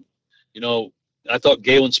 I thought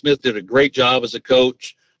Galen Smith did a great job as a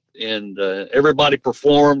coach, and everybody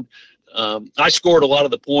performed. I scored a lot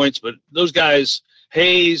of the points, but those guys,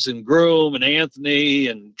 Hayes and Groom and Anthony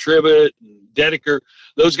and Tribbett and Dedeker,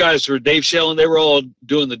 those guys were Dave Shellen, they were all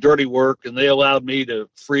doing the dirty work, and they allowed me to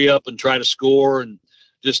free up and try to score. And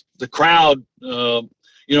just the crowd, the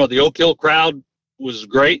Oak Hill crowd was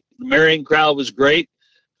great. The Marion crowd was great.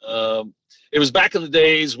 It was back in the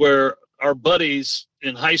days where our buddies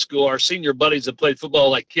in high school, our senior buddies that played football,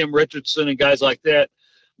 like Kim Richardson and guys like that,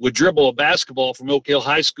 would dribble a basketball from Oak Hill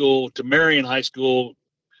High School to Marion High School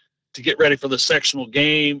to get ready for the sectional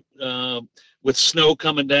game with snow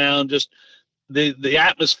coming down. Just the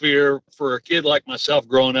atmosphere for a kid like myself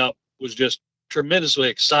growing up was just tremendously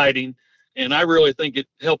exciting, and I really think it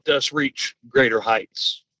helped us reach greater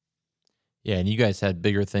heights. Yeah, and you guys had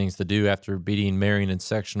bigger things to do after beating Marion in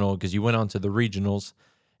sectional, because you went on to the regionals.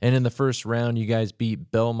 And in the first round, you guys beat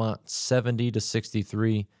Belmont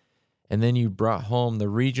 70-63. And then you brought home the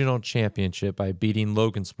regional championship by beating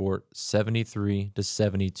Logansport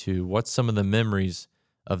 73-72. What's some of the memories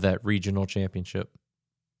of that regional championship?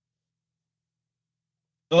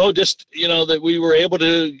 Oh, just, that we were able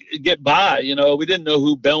to get by. We didn't know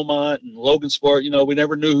who Belmont and Logansport, we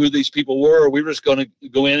never knew who these people were. We were just going to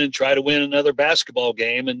go in and try to win another basketball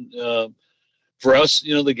game. And for us,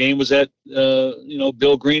 the game was at,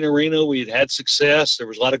 Bill Green Arena. We had success. There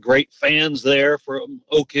was a lot of great fans there from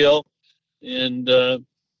Oak Hill. And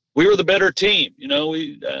we were the better team.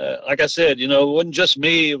 We, like I said, it wasn't just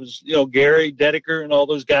me. It was, Gary, Dedeker, and all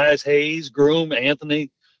those guys, Hayes, Groom, Anthony.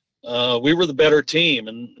 We were the better team,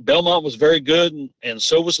 and Belmont was very good, and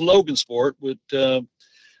so was Logansport. But I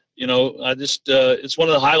just it's one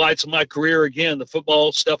of the highlights of my career. Again, the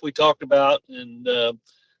football stuff we talked about, and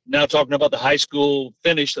now talking about the high school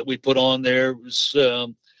finish that we put on there was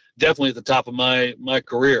definitely at the top of my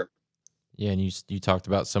career. Yeah, and you talked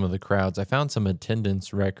about some of the crowds. I found some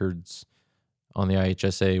attendance records on the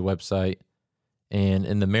IHSA website, and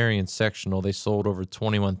in the Marion sectional, they sold over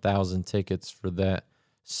 21,000 tickets for that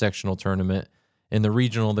sectional tournament. In the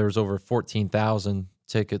regional, there was over 14,000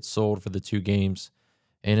 tickets sold for the two games.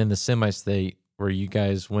 And in the semi-state, where you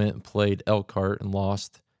guys went and played Elkhart and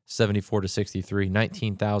lost 74-63,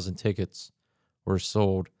 19,000 tickets were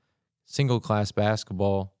sold. Single-class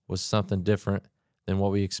basketball was something different than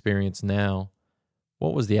what we experience now.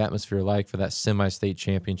 What was the atmosphere like for that semi-state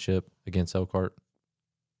championship against Elkhart?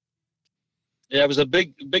 Yeah, it was a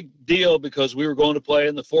big deal because we were going to play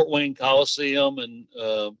in the Fort Wayne Coliseum, and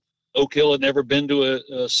Oak Hill had never been to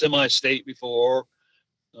a semi-state before.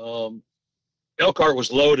 Elkhart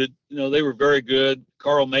was loaded. They were very good.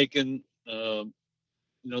 Carl Macon,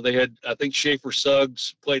 they had, I think Schaefer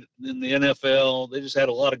Suggs played in the NFL. They just had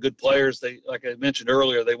a lot of good players. They, like I mentioned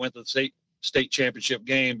earlier, they went to the state championship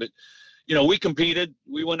game. But, we competed.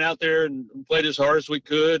 We went out there and played as hard as we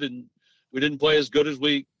could, and we didn't play as good as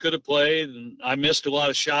we could have played, and I missed a lot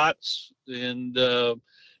of shots. And,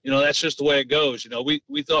 that's just the way it goes.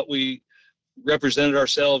 We thought we represented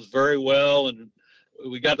ourselves very well, and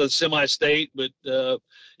we got to the semi-state, but,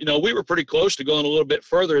 we were pretty close to going a little bit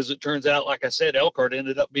further. As it turns out, like I said, Elkhart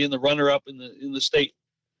ended up being the runner-up in the state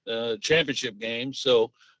championship game.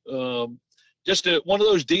 So just one of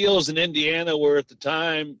those deals in Indiana where at the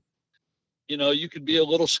time, you could be a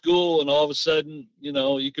little school and all of a sudden,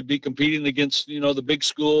 you could be competing against, the big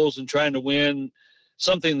schools and trying to win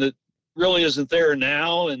something that really isn't there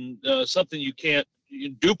now, and something you can't,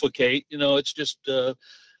 duplicate. It's just,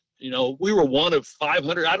 we were one of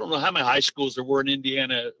 500. I don't know how many high schools there were in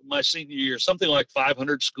Indiana my senior year, something like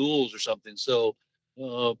 500 schools or something. So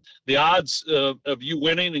the odds of you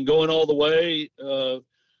winning and going all the way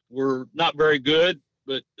were not very good,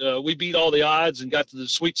 but we beat all the odds and got to the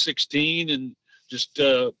Sweet 16, and just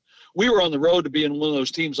we were on the road to being one of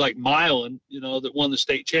those teams like Milan, that won the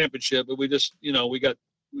state championship, but we just, we got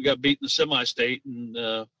beat in the semi-state, and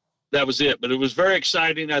that was it. But it was very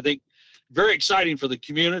exciting. I think very exciting for the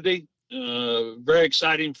community, very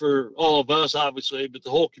exciting for all of us, obviously, but the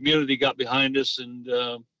whole community got behind us, and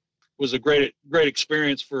was a great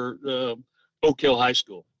experience for Oak Hill High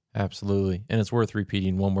School. Absolutely. And it's worth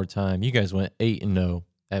repeating one more time. You guys went 8-0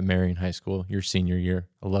 at Marion High School your senior year.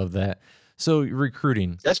 I love that. So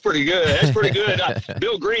recruiting. That's pretty good.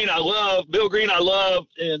 Bill Green, I love.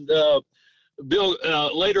 And Bill,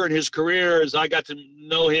 later in his career, as I got to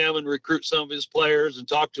know him and recruit some of his players and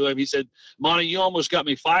talk to him, he said, "Monte, you almost got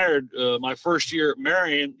me fired my first year at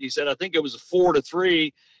Marion." He said, "I think it was a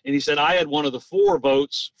 4-3. And he said, "I had one of the 4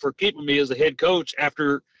 votes for keeping me as the head coach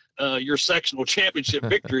after your sectional championship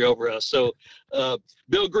victory over us." So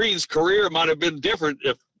Bill Green's career might have been different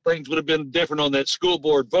if things would have been different on that school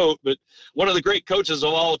board vote, but one of the great coaches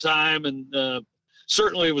of all time, and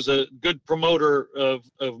certainly was a good promoter of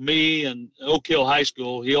me and Oak Hill High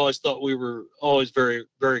School. He always thought we were always very,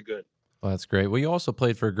 very good. Well, that's great. Well, you also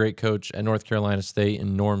played for a great coach at North Carolina State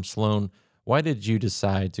and Norm Sloan. Why did you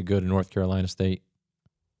decide to go to North Carolina State?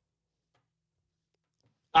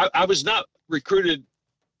 I was not recruited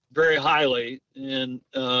very highly, and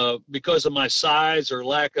because of my size or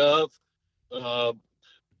lack of,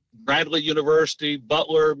 Bradley University,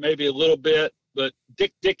 Butler, maybe a little bit, but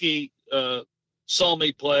Dick Dickey saw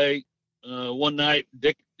me play one night.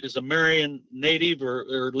 Dick is a Marion native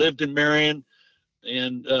or lived in Marion,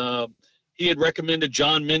 and he had recommended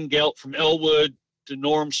John Mingelt from Elwood to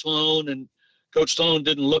Norm Sloan, and Coach Sloan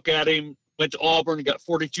didn't look at him, went to Auburn and got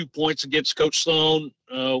 42 points against Coach Sloan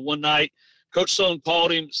one night. Coach Sloan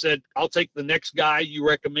called him, said, "I'll take the next guy you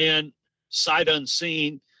recommend, sight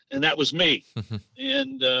unseen," and that was me.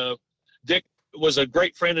 And Dick was a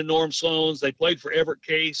great friend of Norm Sloan's. They played for Everett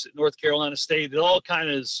Case at North Carolina State. It all kind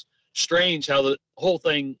of is strange how the whole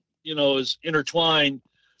thing, is intertwined.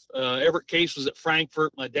 Everett Case was at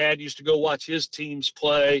Frankfurt. My dad used to go watch his teams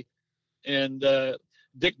play. And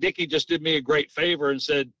Dick Dickey just did me a great favor and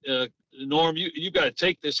said, "Norm, you got to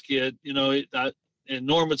take this kid." And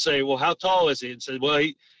Norm would say, "Well, how tall is he?" And said, "Well,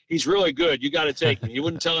 he's really good. You got to take him." He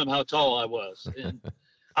wouldn't tell him how tall I was. And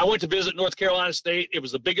I went to visit North Carolina State. It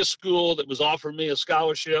was the biggest school that was offering me a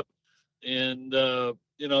scholarship. And,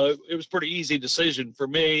 it was a pretty easy decision for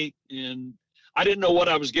me. And I didn't know what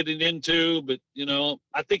I was getting into, but,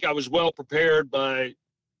 I think I was well prepared by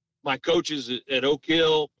my coaches at Oak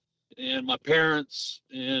Hill and my parents.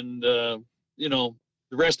 And, the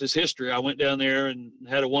rest is history. I went down there and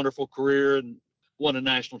had a wonderful career and won a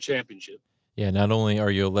national championship. Yeah, not only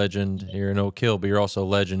are you a legend here in Oak Hill, but you're also a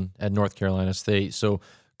legend at North Carolina State. So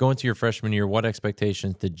going to your freshman year, what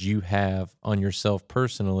expectations did you have on yourself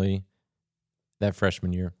personally that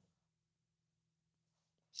freshman year?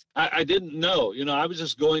 I didn't know. I was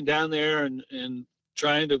just going down there and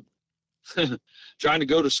trying to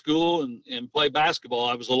go to school and play basketball.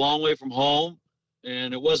 I was a long way from home,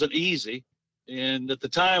 and it wasn't easy. And at the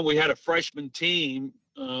time, we had a freshman team.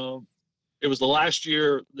 It was the last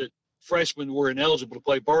year that freshmen were ineligible to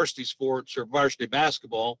play varsity sports or varsity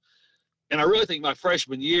basketball. And I really think my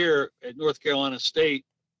freshman year at North Carolina State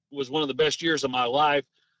was one of the best years of my life.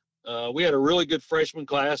 We had a really good freshman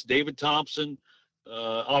class. David Thompson,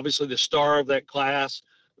 obviously the star of that class,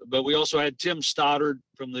 but we also had Tim Stoddard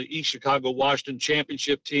from the East Chicago Washington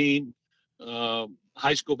championship team,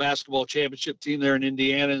 high school basketball championship team there in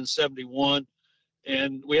Indiana in '71.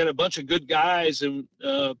 And we had a bunch of good guys, and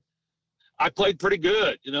I played pretty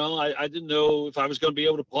good. I didn't know if I was going to be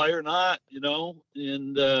able to play or not,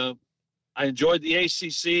 and I enjoyed the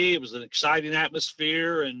ACC. It was an exciting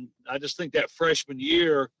atmosphere, and I just think that freshman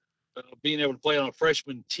year, being able to play on a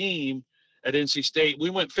freshman team at NC State, we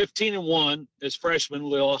went 15-1 as freshmen.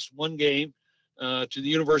 We lost one game to the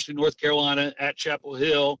University of North Carolina at Chapel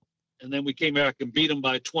Hill, and then we came back and beat them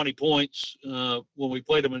by 20 points when we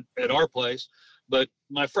played them at our place. But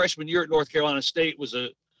my freshman year at North Carolina State was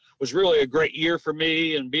really a great year for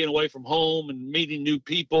me, and being away from home and meeting new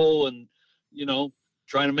people and,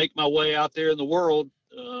 trying to make my way out there in the world.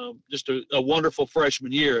 Just a wonderful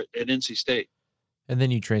freshman year at NC State. And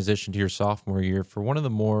then you transitioned to your sophomore year for one of the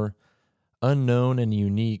more unknown and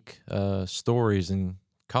unique stories in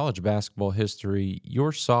college basketball history.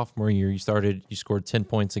 Your sophomore year, you scored 10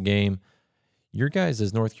 points a game. Your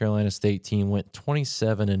guys' North Carolina State team went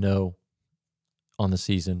 27-0 on the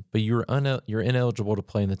season, but you're ineligible to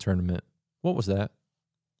play in the tournament. What was that?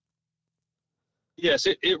 Yes,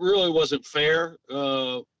 it really wasn't fair,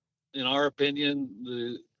 in our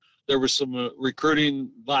opinion. There were some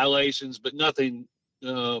recruiting violations, but nothing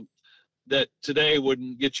that today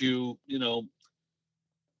wouldn't get you,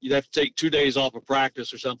 you'd have to take 2 days off of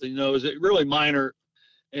practice or something. It was really minor.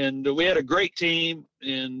 And we had a great team,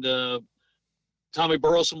 and Tommy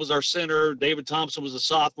Burleson was our center. David Thompson was a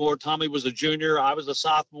sophomore. Tommy was a junior. I was a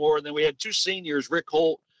sophomore. And then we had two seniors, Rick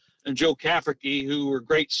Holt and Joe Cafferty, who were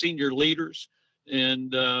great senior leaders.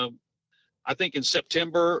 And I think in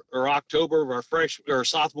September or October of our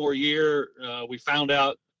sophomore year, we found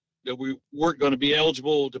out that we weren't going to be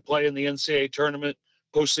eligible to play in the NCAA tournament,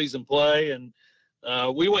 postseason play. And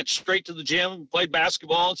we went straight to the gym, played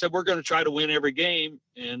basketball, and said, we're going to try to win every game.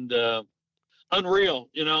 And unreal.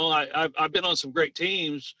 I've been on some great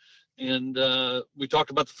teams, and we talked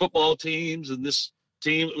about the football teams, and this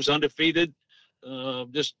team that was undefeated.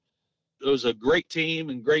 It was a great team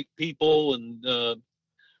and great people, and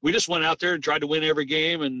we just went out there and tried to win every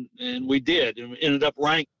game, and we did, and we ended up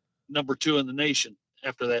ranked number 2 in the nation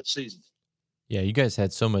after that season. Yeah, you guys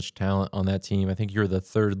had so much talent on that team. I think you're the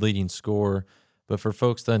third leading scorer. But for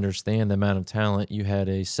folks to understand the amount of talent, you had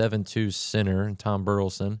a 7'2" center, Tom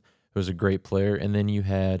Burleson, who was a great player. And then you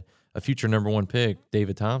had a future number 1 pick,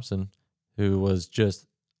 David Thompson, who was just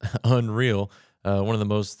unreal, one of the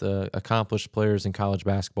most accomplished players in college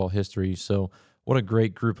basketball history. So what a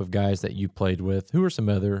great group of guys that you played with. Who are some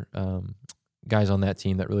other guys on that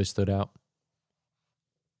team that really stood out?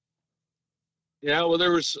 Yeah, well,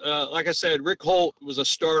 there was, like I said, Rick Holt was a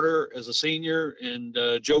starter as a senior, and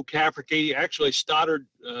Joe Cafferty, actually Stoddard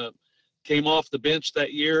came off the bench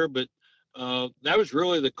that year, but that was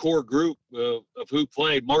really the core group of who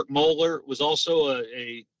played. Mark Moeller was also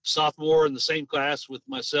a sophomore in the same class with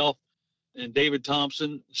myself and David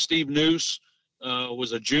Thompson. Steve Noose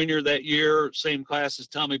was a junior that year, same class as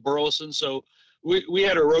Tommy Burleson. So we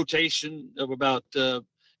had a rotation of about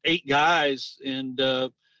 8 guys, and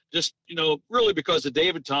just, really because of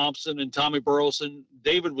David Thompson and Tommy Burleson.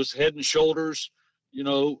 David was head and shoulders,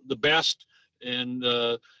 the best. And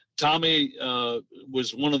Tommy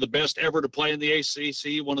was one of the best ever to play in the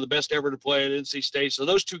ACC, one of the best ever to play at NC State. So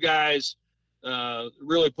those two guys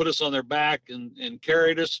really put us on their back and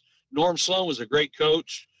carried us. Norm Sloan was a great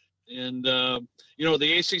coach. And,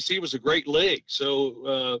 the ACC was a great league.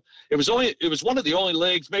 So it was one of the only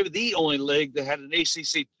leagues, maybe the only league that had an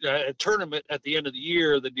ACC tournament at the end of the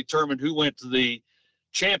year that determined who went to the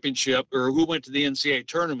championship or who went to the NCAA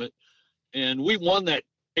tournament. And we won that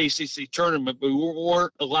ACC tournament, but we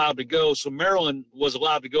weren't allowed to go. So Maryland was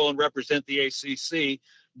allowed to go and represent the ACC.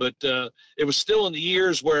 But it was still in the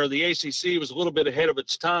years where the ACC was a little bit ahead of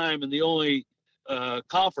its time, and the only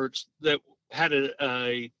conference that had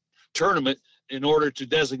a tournament in order to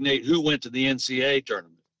designate who went to the NCAA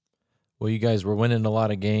tournament. Well, you guys were winning a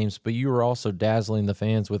lot of games, but you were also dazzling the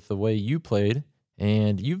fans with the way you played,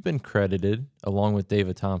 and you've been credited, along with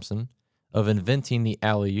David Thompson, of inventing the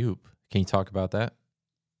alley-oop. Can you talk about that?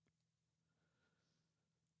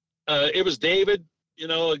 It was David,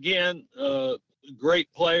 again,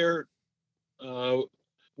 great player.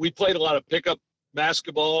 We played a lot of pickup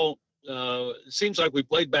basketball. It seems like we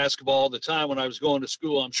played basketball all the time when I was going to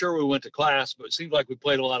school. I'm sure we went to class, but it seemed like we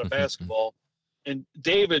played a lot of basketball. And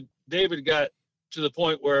David got to the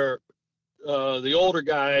point where the older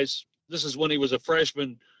guys, this is when he was a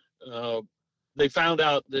freshman, they found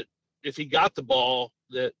out that if he got the ball,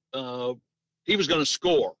 that he was going to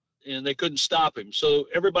score, and they couldn't stop him. So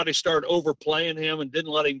everybody started overplaying him and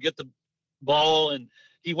didn't let him get the ball. And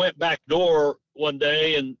he went back door one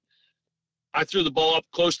day, and I threw the ball up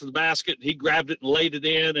close to the basket, and he grabbed it and laid it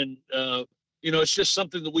in. And, it's just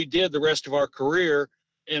something that we did the rest of our career.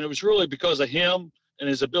 And it was really because of him and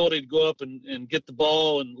his ability to go up and get the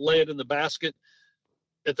ball and lay it in the basket.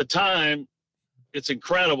 At the time, it's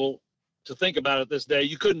incredible to think about it this day.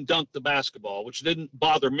 You couldn't dunk the basketball, which didn't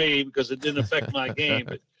bother me because it didn't affect my game.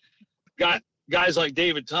 But guys like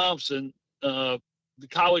David Thompson, the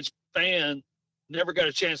college fan, never got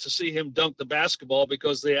a chance to see him dunk the basketball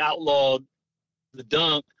because they outlawed the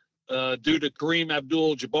dunk due to Kareem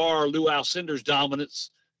Abdul-Jabbar, Lou Alcindor's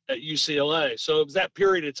dominance at UCLA. So it was that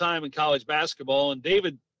period of time in college basketball, and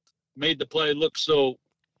David made the play look so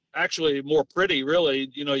actually more pretty, really.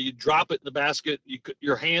 You drop it in the basket,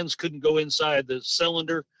 your hands couldn't go inside the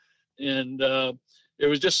cylinder, and it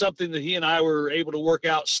was just something that he and I were able to work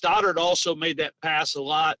out. Stoddard also made that pass a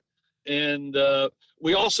lot. And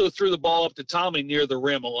we also threw the ball up to Tommy near the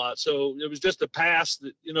rim a lot. So it was just a pass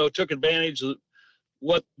that, took advantage of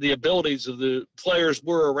what the abilities of the players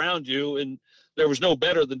were around you. And there was no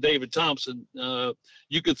better than David Thompson.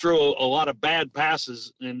 You could throw a lot of bad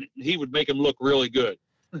passes, and he would make them look really good.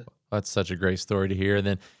 That's such a great story to hear. And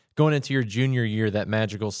then going into your junior year, that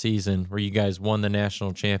magical season where you guys won the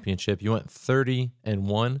national championship, you went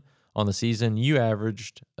 30-1 on the season. You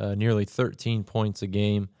averaged nearly 13 points a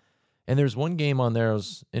game. And there's one game on there I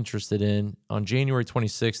was interested in. On January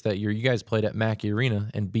 26th that year, you guys played at Mackey Arena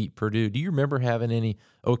and beat Purdue. Do you remember having any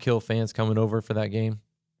Oak Hill fans coming over for that game?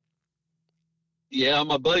 Yeah,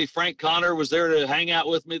 my buddy Frank Connor was there to hang out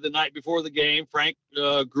with me the night before the game. Frank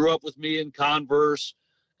grew up with me in Converse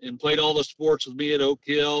and played all the sports with me at Oak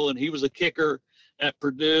Hill, and he was a kicker at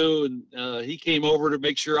Purdue, and he came over to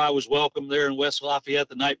make sure I was welcome there in West Lafayette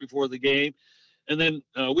the night before the game. And then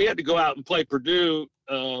we had to go out and play Purdue.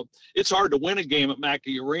 It's hard to win a game at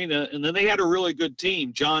Mackey Arena, and then they had a really good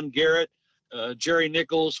team. John Garrett, Jerry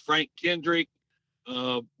Nichols, Frank Kendrick.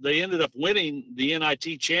 They ended up winning the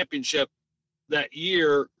NIT championship that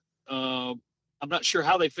year. I'm not sure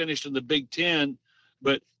how they finished in the Big Ten,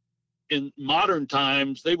 but in modern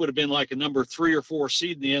times, they would have been like a number 3 or 4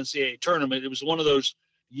 seed in the NCAA tournament. It was one of those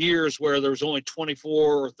years where there was only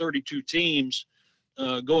 24 or 32 teams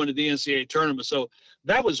going to the NCAA tournament. So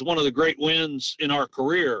that was one of the great wins in our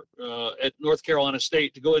career at North Carolina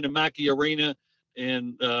State, to go into Mackey Arena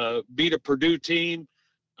and beat a Purdue team.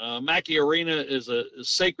 Mackey Arena is a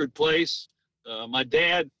sacred place. My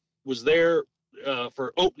dad was there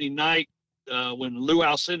for opening night when Lou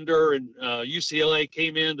Alcindor and UCLA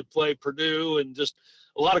came in to play Purdue, and just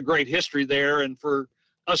a lot of great history there. And for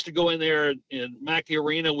us to go in there in Mackey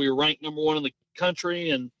Arena, we were ranked number 1 in the country,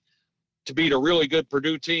 and to beat a really good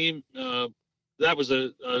Purdue team, that was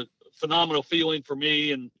a phenomenal feeling for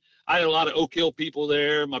me. And I had a lot of Oak Hill people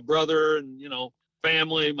there, my brother and,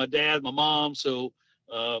 family, my dad, my mom. So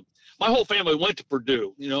my whole family went to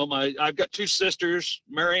Purdue. I've got 2 sisters,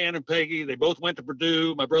 Marianne and Peggy. They both went to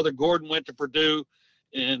Purdue. My brother Gordon went to Purdue.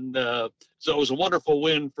 And so it was a wonderful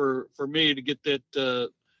win for me to get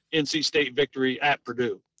that NC State victory at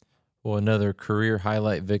Purdue. Well, another career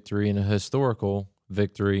highlight victory and a historical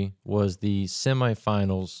victory was the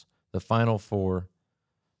semifinals, the Final Four,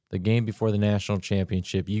 the game before the national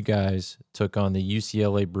championship. You guys took on the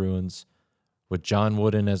UCLA Bruins with John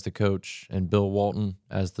Wooden as the coach and Bill Walton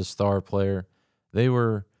as the star player. They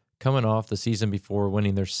were coming off the season before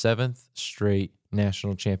winning their 7th straight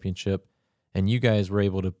national championship, and you guys were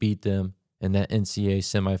able to beat them in that NCAA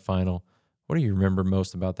semifinal. What do you remember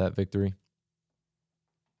most about that victory?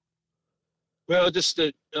 Well, just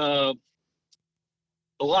that a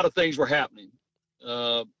lot of things were happening.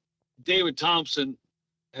 David Thompson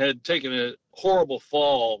had taken a horrible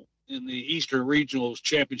fall in the Eastern Regionals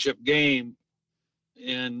championship game.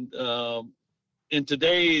 And in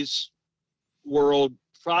today's world,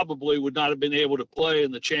 probably would not have been able to play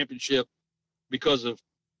in the championship because of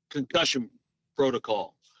concussion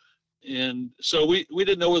protocol. And so we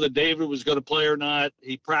didn't know whether David was going to play or not.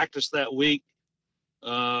 He practiced that week.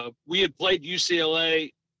 We had played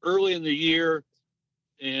UCLA early in the year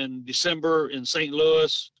in December in St.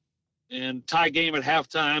 Louis, and tie game at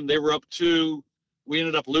halftime. They were up 2. We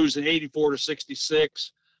ended up losing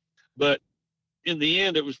 84-66. But in the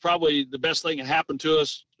end, it was probably the best thing that happened to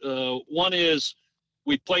us. One is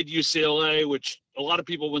we played UCLA, which a lot of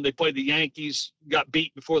people, when they played the Yankees, got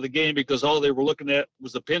beat before the game because all they were looking at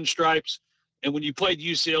was the pinstripes. And when you played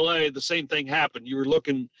UCLA, the same thing happened. You were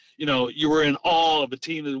looking, you were in awe of a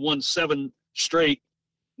team that won 7 straight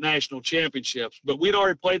national championships. But we'd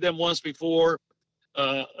already played them once before.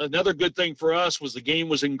 Another good thing for us was the game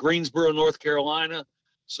was in Greensboro, North Carolina.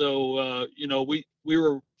 So, we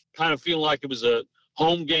were kind of feeling like it was a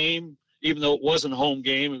home game, even though it wasn't a home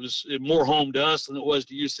game. It was more home to us than it was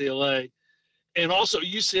to UCLA. And also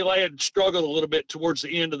UCLA had struggled a little bit towards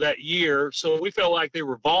the end of that year. So we felt like they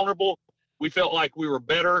were vulnerable. We felt like we were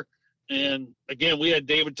better. And again, we had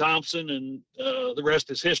David Thompson, and the rest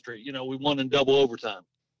is history. We won in double overtime.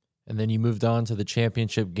 And then you moved on to the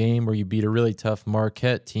championship game where you beat a really tough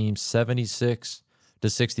Marquette team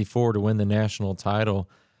 76-64 to win the national title.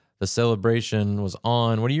 The celebration was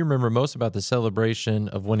on. What do you remember most about the celebration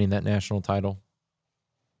of winning that national title?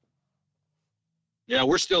 Yeah,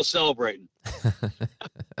 we're still celebrating.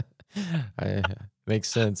 Makes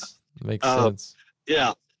sense. Makes sense.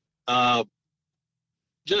 Yeah.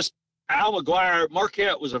 Just Al McGuire,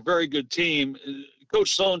 Marquette was a very good team.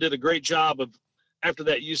 Coach Sloan did a great job of, after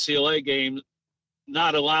that UCLA game,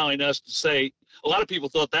 not allowing us to say, a lot of people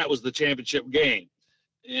thought that was the championship game.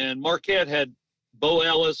 And Marquette had Bo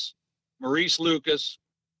Ellis, Maurice Lucas,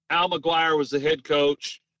 Al McGuire was the head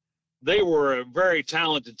coach. They were a very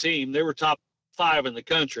talented team. They were top 5 in the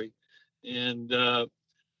country. And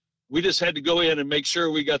we just had to go in and make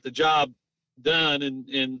sure we got the job done.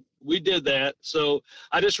 And we did that. So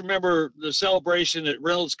I just remember the celebration at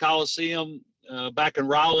Reynolds Coliseum back in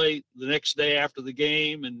Raleigh the next day after the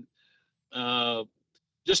game. And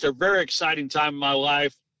just a very exciting time in my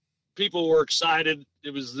life. People were excited.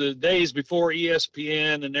 It was the days before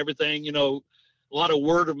ESPN and everything, you know, a lot of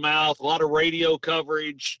word of mouth, a lot of radio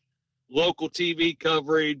coverage, local TV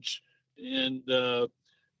coverage, and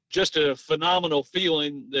just a phenomenal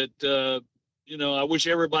feeling that, you know, I wish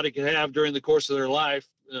everybody could have during the course of their life.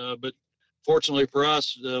 But fortunately for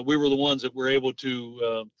us, we were the ones that were able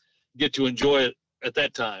to get to enjoy it at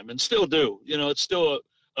that time, and still do. You know, it's still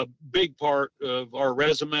a big part of our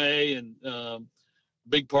resume and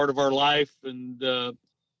big part of our life. And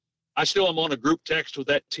I still am on a group text with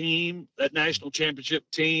that team, that national championship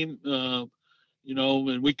team, you know,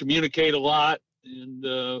 and we communicate a lot,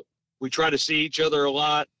 and we try to see each other a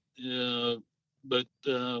lot. But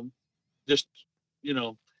just, you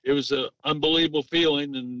know, it was an unbelievable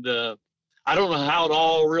feeling. And I don't know how it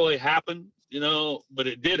all really happened, you know, but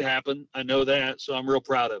it did happen. I know that. So I'm real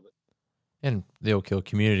proud of it. And the Oak Hill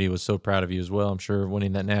community was so proud of you as well, I'm sure,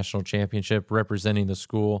 winning that national championship, representing the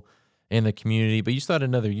school and the community. But you still had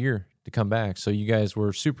another year to come back. So you guys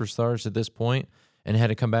were superstars at this point and had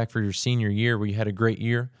to come back for your senior year where you had a great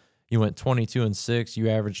year. You went 22-6. You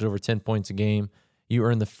averaged over 10 points a game. You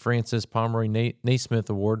earned the Francis Pomeroy Naismith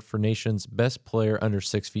Award for Nation's Best Player Under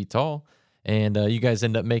 6 Feet Tall. And you guys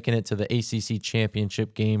end up making it to the ACC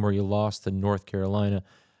championship game where you lost to North Carolina.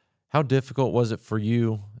 How difficult was it for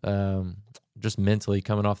you, just mentally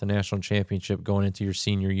coming off the national championship, going into your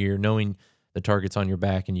senior year, knowing the target's on your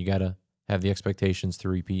back and you got to have the expectations to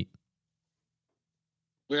repeat?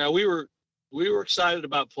 Yeah, we were excited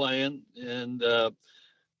about playing, and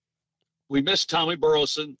we missed Tommy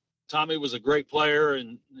Burleson. Tommy was a great player,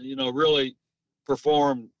 and you know, really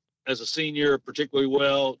performed as a senior particularly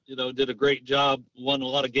well. You know, did a great job, won a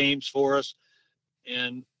lot of games for us,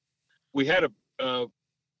 and we had a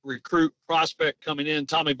recruit prospect coming in,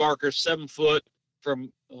 Tommy Barker, 7 foot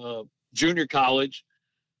from junior college.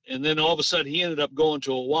 And then all of a sudden he ended up going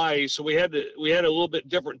to Hawaii. So we had a little bit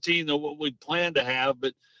different team than what we'd planned to have,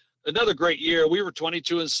 but another great year. We were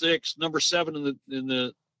 22-6, number 7 in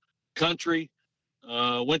the country.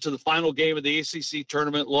 Went to the final game of the ACC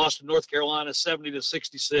tournament, lost to North Carolina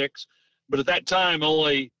 70-66. But at that time,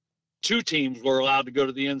 only 2 teams were allowed to go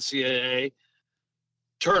to the NCAA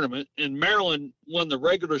tournament, and Maryland won the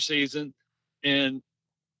regular season and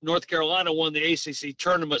North Carolina won the ACC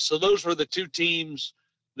tournament. So those were the 2 teams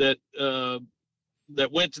that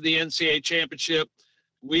went to the NCAA championship.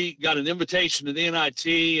 We got an invitation to the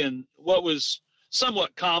NIT, and what was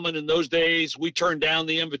somewhat common in those days, we turned down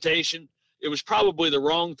the invitation. It was probably the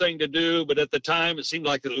wrong thing to do, but at the time it seemed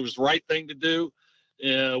like it was the right thing to do.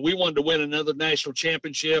 We wanted to win another national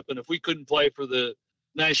championship, and if we couldn't play for the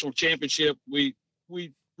national championship, we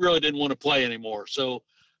really didn't want to play anymore. So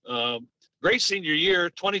great senior year,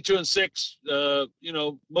 22-6. You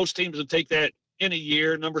know, most teams would take that in a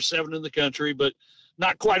year, number 7 in the country, but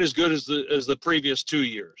not quite as good as the previous 2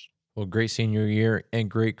 years. Well, great senior year and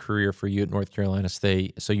great career for you at North Carolina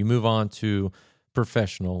State. So you move on to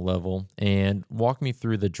professional level, and walk me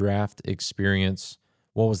through the draft experience.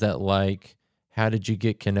 What was that like? How did you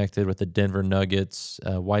get connected with the Denver Nuggets?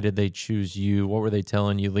 Why did they choose you? What were they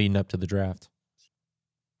telling you leading up to the draft?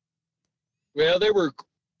 Well, they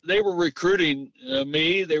were recruiting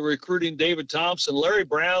me. They were recruiting David Thompson. Larry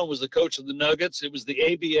Brown was the coach of the Nuggets. It was the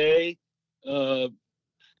ABA.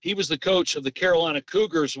 He was the coach of the Carolina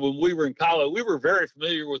Cougars when we were in college. We were very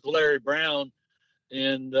familiar with Larry Brown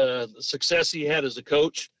and the success he had as a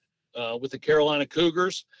coach with the Carolina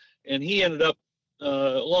Cougars. And he ended up,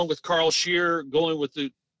 along with Carl Scheer, going with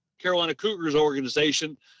the Carolina Cougars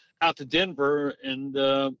organization out to Denver. And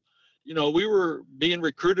you know, we were being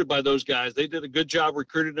recruited by those guys. They did a good job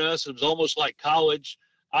recruiting us. It was almost like college.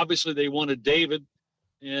 Obviously, they wanted David.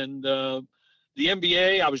 And the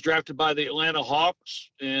NBA, I was drafted by the Atlanta Hawks,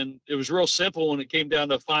 and it was real simple when it came down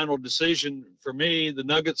to a final decision for me. The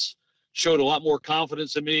Nuggets showed a lot more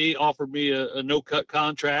confidence in me, offered me a no-cut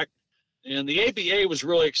contract. And the ABA was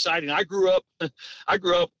really exciting. I grew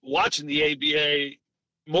up watching the ABA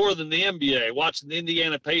more than the NBA, watching the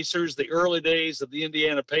Indiana Pacers, the early days of the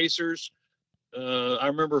Indiana Pacers. I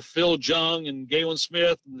remember Phil Jung and Galen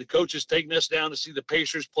Smith and the coaches taking us down to see the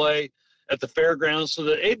Pacers play at the fairgrounds. So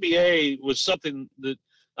the ABA was something that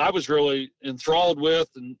I was really enthralled with.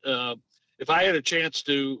 And if I had a chance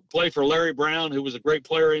to play for Larry Brown, who was a great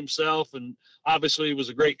player himself, and obviously he was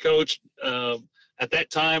a great coach at that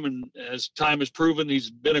time, and as time has proven,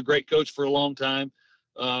 he's been a great coach for a long time.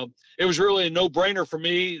 It was really a no-brainer for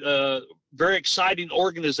me. Very exciting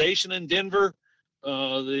organization in Denver.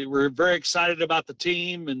 They were very excited about the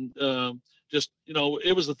team, and just,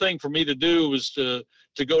 it was the thing for me to do, was to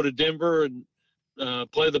go to Denver and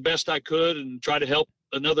play the best I could and try to help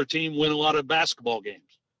another team win a lot of basketball games.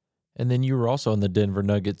 And then you were also on the Denver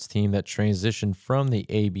Nuggets team that transitioned from the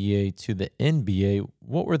ABA to the NBA.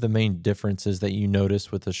 What were the main differences that you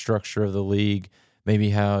noticed with the structure of the league,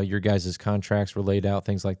 maybe how your guys' contracts were laid out,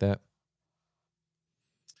 things like that?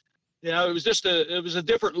 Yeah, it was a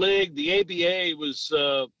different league. The ABA was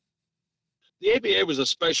a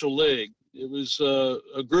special league. It was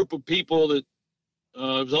a group of people that it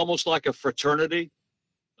was almost like a fraternity.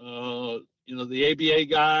 The ABA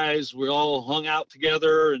guys, we all hung out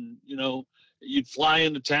together, and you'd fly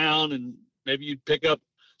into town, and maybe you'd pick up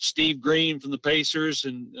Steve Green from the Pacers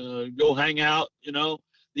and go hang out. The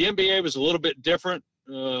NBA was a little bit different.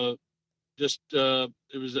 It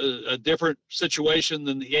was a different situation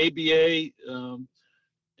than the ABA,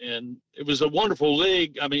 and it was a wonderful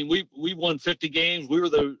league. I mean, we won 50 games. We were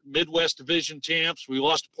the Midwest Division champs. We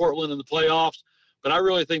lost to Portland in the playoffs, but I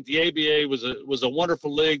really think the ABA was a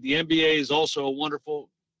wonderful league. The NBA is also a wonderful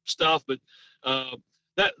stuff, but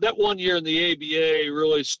that 1 year in the ABA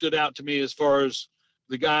really stood out to me as far as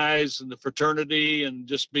the guys and the fraternity, and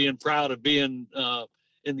just being proud of being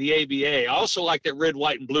in the ABA. I also like that red,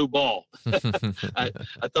 white, and blue ball. I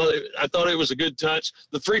thought it was a good touch.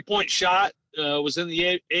 The 3-point shot was in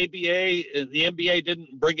the ABA, and the NBA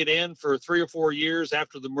didn't bring it in for 3 or 4 years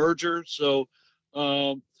after the merger. So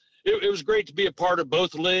it was great to be a part of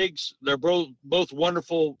both leagues. They're both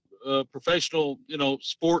wonderful professional,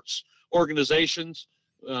 sports organizations.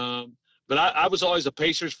 But I was always a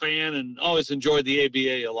Pacers fan and always enjoyed the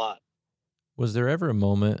ABA a lot. Was there ever a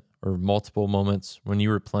moment or multiple moments when you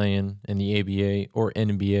were playing in the ABA or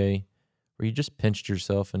NBA where you just pinched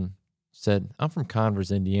yourself and said, I'm from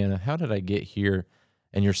Converse, Indiana. How did I get here?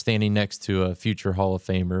 And you're standing next to a future Hall of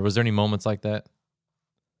Famer. Was there any moments like that?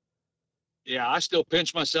 Yeah, I still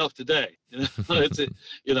pinch myself today.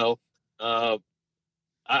 I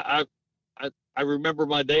remember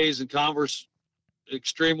my days in Converse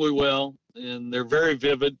extremely well, and they're very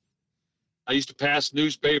vivid. I used to pass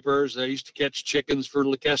newspapers. I used to catch chickens for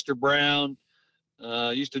Leicester Brown.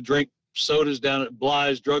 I used to drink sodas down at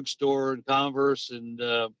Bly's drugstore in Converse, and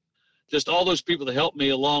just all those people that helped me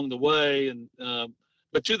along the way. And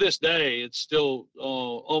but to this day, it's still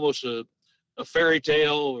almost a fairy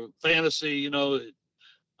tale or fantasy.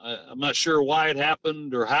 I'm not sure why it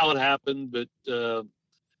happened or how it happened, but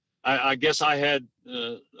I guess I had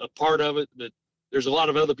a part of it. But there's a lot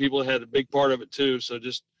of other people that had a big part of it too. So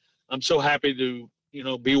I'm so happy to,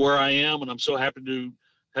 be where I am, and I'm so happy to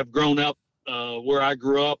have grown up where I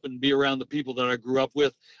grew up and be around the people that I grew up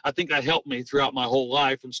with. I think that helped me throughout my whole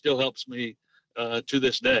life and still helps me to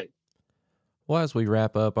this day. Well, as we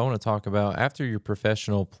wrap up, I want to talk about after your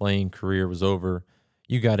professional playing career was over,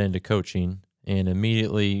 you got into coaching and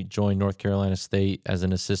immediately joined North Carolina State as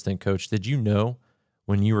an assistant coach. Did you know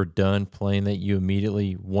when you were done playing that you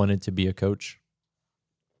immediately wanted to be a coach?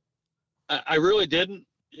 I really didn't.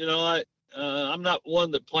 I'm not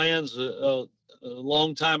one that plans a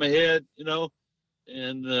long time ahead,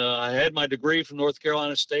 and I had my degree from North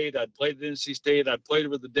Carolina State. I'd played at NC State. I'd played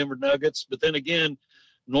with the Denver Nuggets. But then again,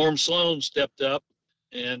 Norm Sloan stepped up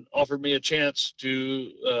and offered me a chance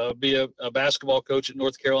to be a basketball coach at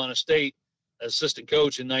North Carolina State, assistant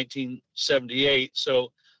coach in 1978.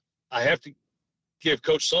 So I have to give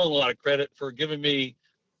Coach Sloan a lot of credit for giving me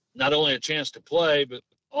not only a chance to play, but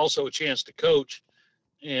also a chance to coach.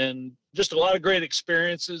 And just a lot of great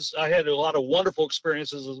experiences. I had a lot of wonderful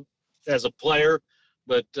experiences as a player,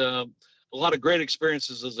 but a lot of great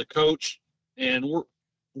experiences as a coach, and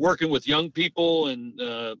working with young people and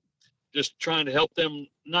just trying to help them,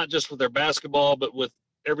 not just with their basketball, but with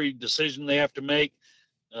every decision they have to make.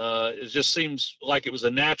 It just seems like it was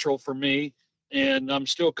a natural for me, and I'm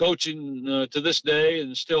still coaching to this day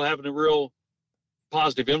and still having a real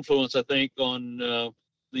positive influence, I think, on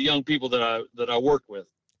the young people that I work with.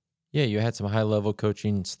 Yeah, you had some high-level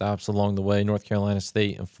coaching stops along the way, North Carolina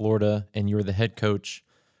State and Florida, and you were the head coach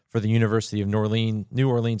for the University of New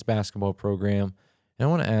Orleans basketball program. And I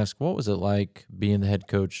want to ask, what was it like being the head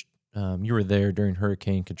coach? You were there during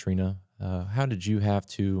Hurricane Katrina. How did you have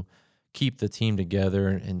to keep the team together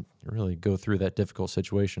and really go through that difficult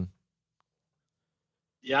situation?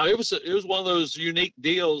 Yeah, it was one of those unique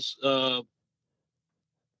deals.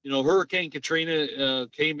 Hurricane Katrina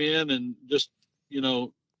came in and just,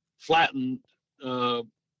 flattened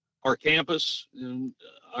our campus, and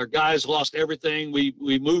our guys lost everything.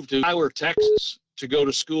 We moved to Tyler, Texas to go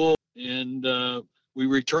to school, and we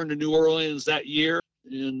returned to New Orleans that year.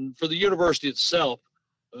 And for the university itself,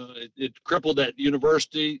 it crippled that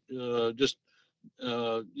university.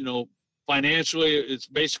 Financially, it's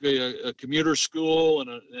basically a commuter school,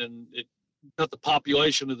 and it cut the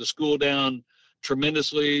population of the school down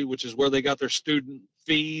tremendously, which is where they got their student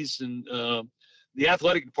fees. And the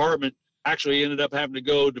athletic department actually ended up having to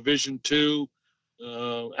go Division II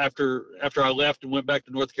after I left and went back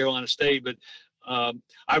to North Carolina State. But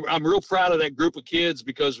I'm real proud of that group of kids,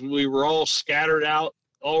 because we were all scattered out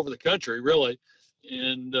all over the country, really.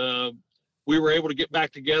 And we were able to get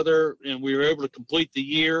back together, and we were able to complete the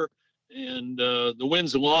year. And the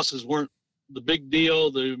wins and losses weren't the big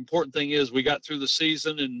deal. The important thing is we got through the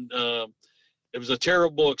season, and it was a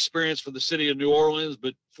terrible experience for the city of New Orleans,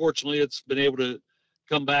 but fortunately it's been able to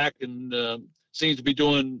come back and seems to be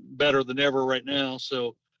doing better than ever right now.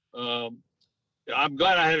 So I'm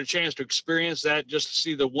glad I had a chance to experience that, just to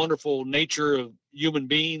see the wonderful nature of human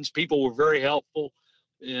beings. People were very helpful,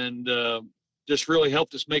 and just really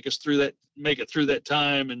helped us make it through that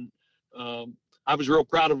time. And I was real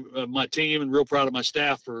proud of my team and real proud of my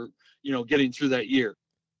staff for, getting through that year.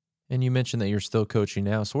 And you mentioned that you're still coaching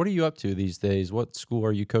now. So what are you up to these days? What school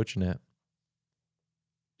are you coaching at?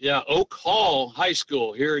 Yeah, Oak Hall High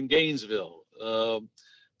School here in Gainesville.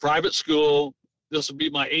 Private school. This will be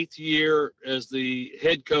my 8th year as the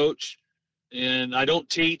head coach. And I don't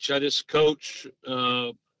teach. I just coach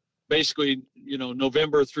basically,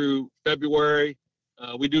 November through February.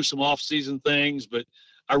 We do some off-season things, but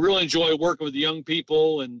I really enjoy working with young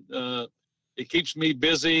people, and it keeps me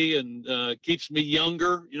busy and keeps me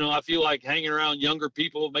younger. I feel like hanging around younger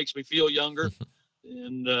people makes me feel younger.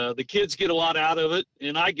 And the kids get a lot out of it,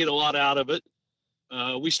 and I get a lot out of it.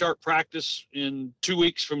 We start practice in 2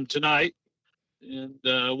 weeks from tonight, and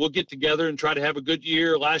we'll get together and try to have a good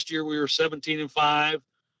year. Last year we were 17-5,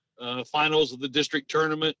 finals of the district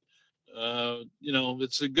tournament.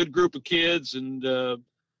 It's a good group of kids, and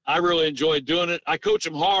I really enjoy doing it. I coach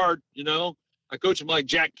them hard. I coach them like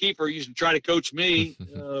Jack Keefer used to try to coach me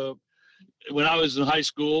when I was in high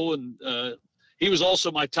school, and he was also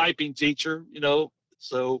my typing teacher.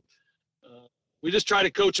 So we just try to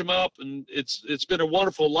coach them up, and it's been a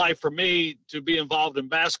wonderful life for me to be involved in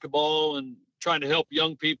basketball and trying to help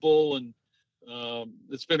young people, and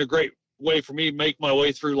it's been a great way for me to make my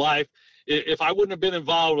way through life. If I wouldn't have been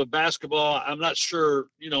involved with basketball, I'm not sure,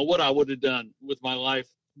 what I would have done with my life.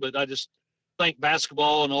 But I just thank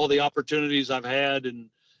basketball and all the opportunities I've had, and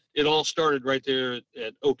it all started right there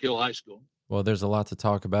at Oak Hill High School. Well, there's a lot to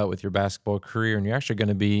talk about with your basketball career, and you're actually going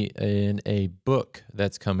to be in a book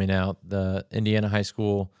that's coming out, the Indiana High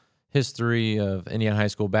School History of Indiana High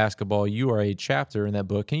School Basketball. You are a chapter in that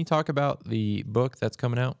book. Can you talk about the book that's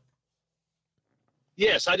coming out?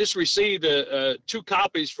 Yes, I just received 2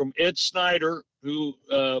 copies from Ed Snyder, who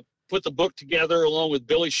put the book together, along with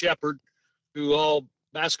Billy Shepard, who all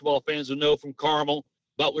basketball fans will know from Carmel,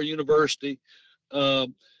 Butler University.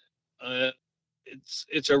 It's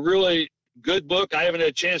a really good book. I haven't had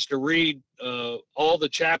a chance to read all the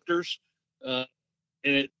chapters, and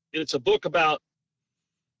it's a book about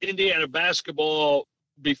Indiana basketball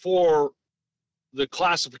before the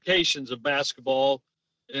classifications of basketball,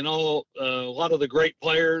 and a lot of the great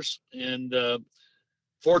players. And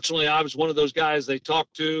fortunately, I was one of those guys they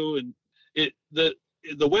talked to. And the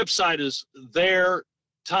website is Their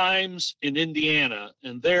Times in Indiana,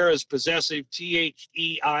 and there is possessive,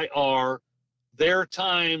 THEIR,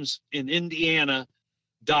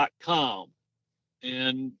 theirtimesinIndiana.com.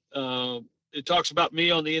 And it talks about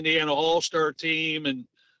me on the Indiana All-Star team, and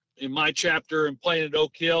in my chapter, and playing at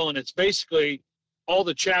Oak Hill. And it's basically all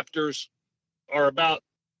the chapters are about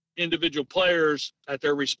individual players at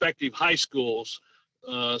their respective high schools.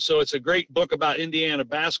 So it's a great book about Indiana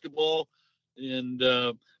basketball, and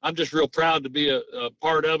I'm just real proud to be a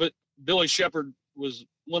part of it. Billy Shepard was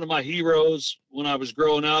one of my heroes when I was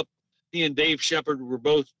growing up. He and Dave Shepard were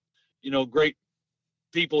both, great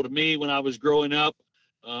people to me when I was growing up.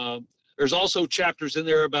 There's also chapters in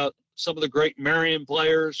there about some of the great Marion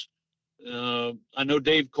players. I know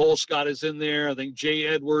Dave Colescott is in there. I think Jay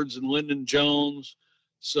Edwards and Lyndon Jones.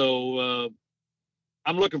 So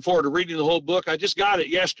I'm looking forward to reading the whole book. I just got it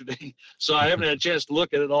yesterday, so I haven't had a chance to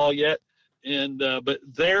look at it all yet. And but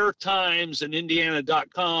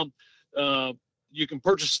theirtimesinIndiana.com, you can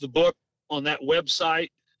purchase the book on that website,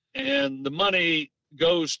 and the money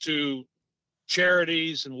goes to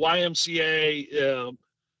charities and YMCA,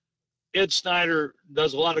 Ed Snyder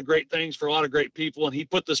does a lot of great things for a lot of great people, and he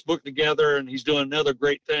put this book together, and he's doing another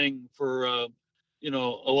great thing for a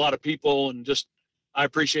lot of people. And just I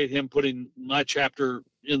appreciate him putting my chapter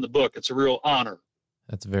in the book. It's a real honor.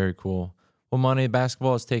 That's very cool. Well, Monte,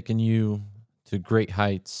 basketball has taken you to great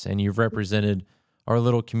heights, and you've represented our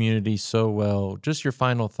little community so well. Just your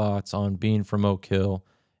final thoughts on being from Oak Hill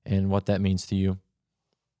and what that means to you.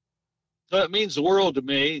 So it means the world to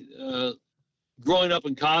me. Growing up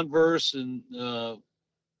in Converse, and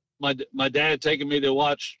my dad taking me to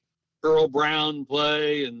watch Earl Brown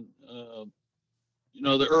play, and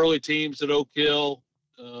the early teams at Oak Hill,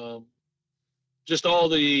 just all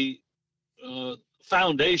the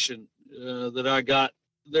foundation that I got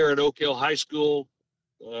there at Oak Hill High School,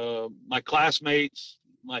 my classmates,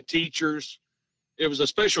 my teachers. It was a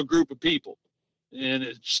special group of people, and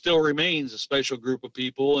it still remains a special group of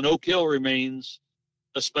people. And Oak Hill remains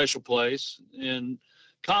a special place, and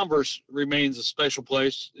Converse remains a special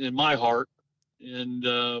place in my heart. And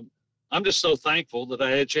I'm just so thankful that I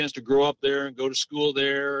had a chance to grow up there and go to school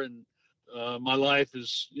there. And my life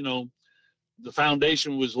is, the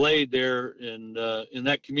foundation was laid there in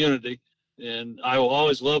that community. And I will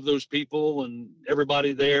always love those people and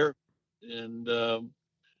everybody there. And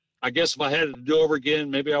I guess if I had it to do over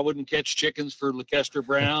again, maybe I wouldn't catch chickens for Leicester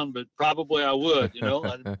Brown, but probably I would.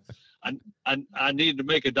 I need to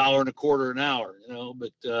make $1.25 an hour,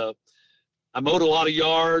 but I mowed a lot of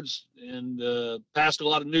yards and passed a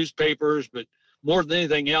lot of newspapers, but more than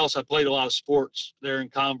anything else, I played a lot of sports there in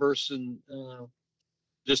Converse, and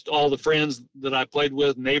just all the friends that I played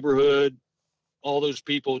with, neighborhood, all those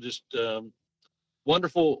people, just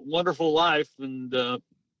wonderful, wonderful life. And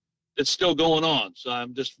it's still going on. So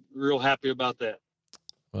I'm just real happy about that.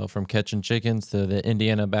 Well, from catching chickens to the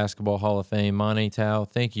Indiana Basketball Hall of Fame, Monte Towe,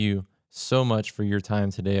 thank you so much for your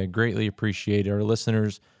time today. I greatly appreciate it. Our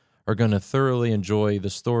listeners are going to thoroughly enjoy the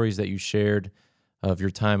stories that you shared of your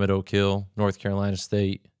time at Oak Hill, North Carolina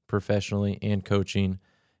State, professionally and coaching.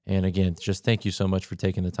 And again, just thank you so much for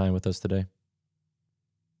taking the time with us today.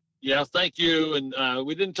 Yeah, thank you. And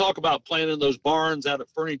we didn't talk about planting those barns out at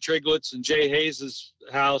Fernie Triglett's and Jay Hayes'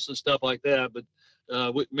 house and stuff like that, but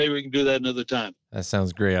maybe we can do that another time. That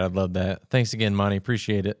sounds great. I'd love that. Thanks again, Monte.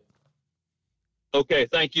 Appreciate it. Okay,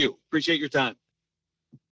 thank you. Appreciate your time.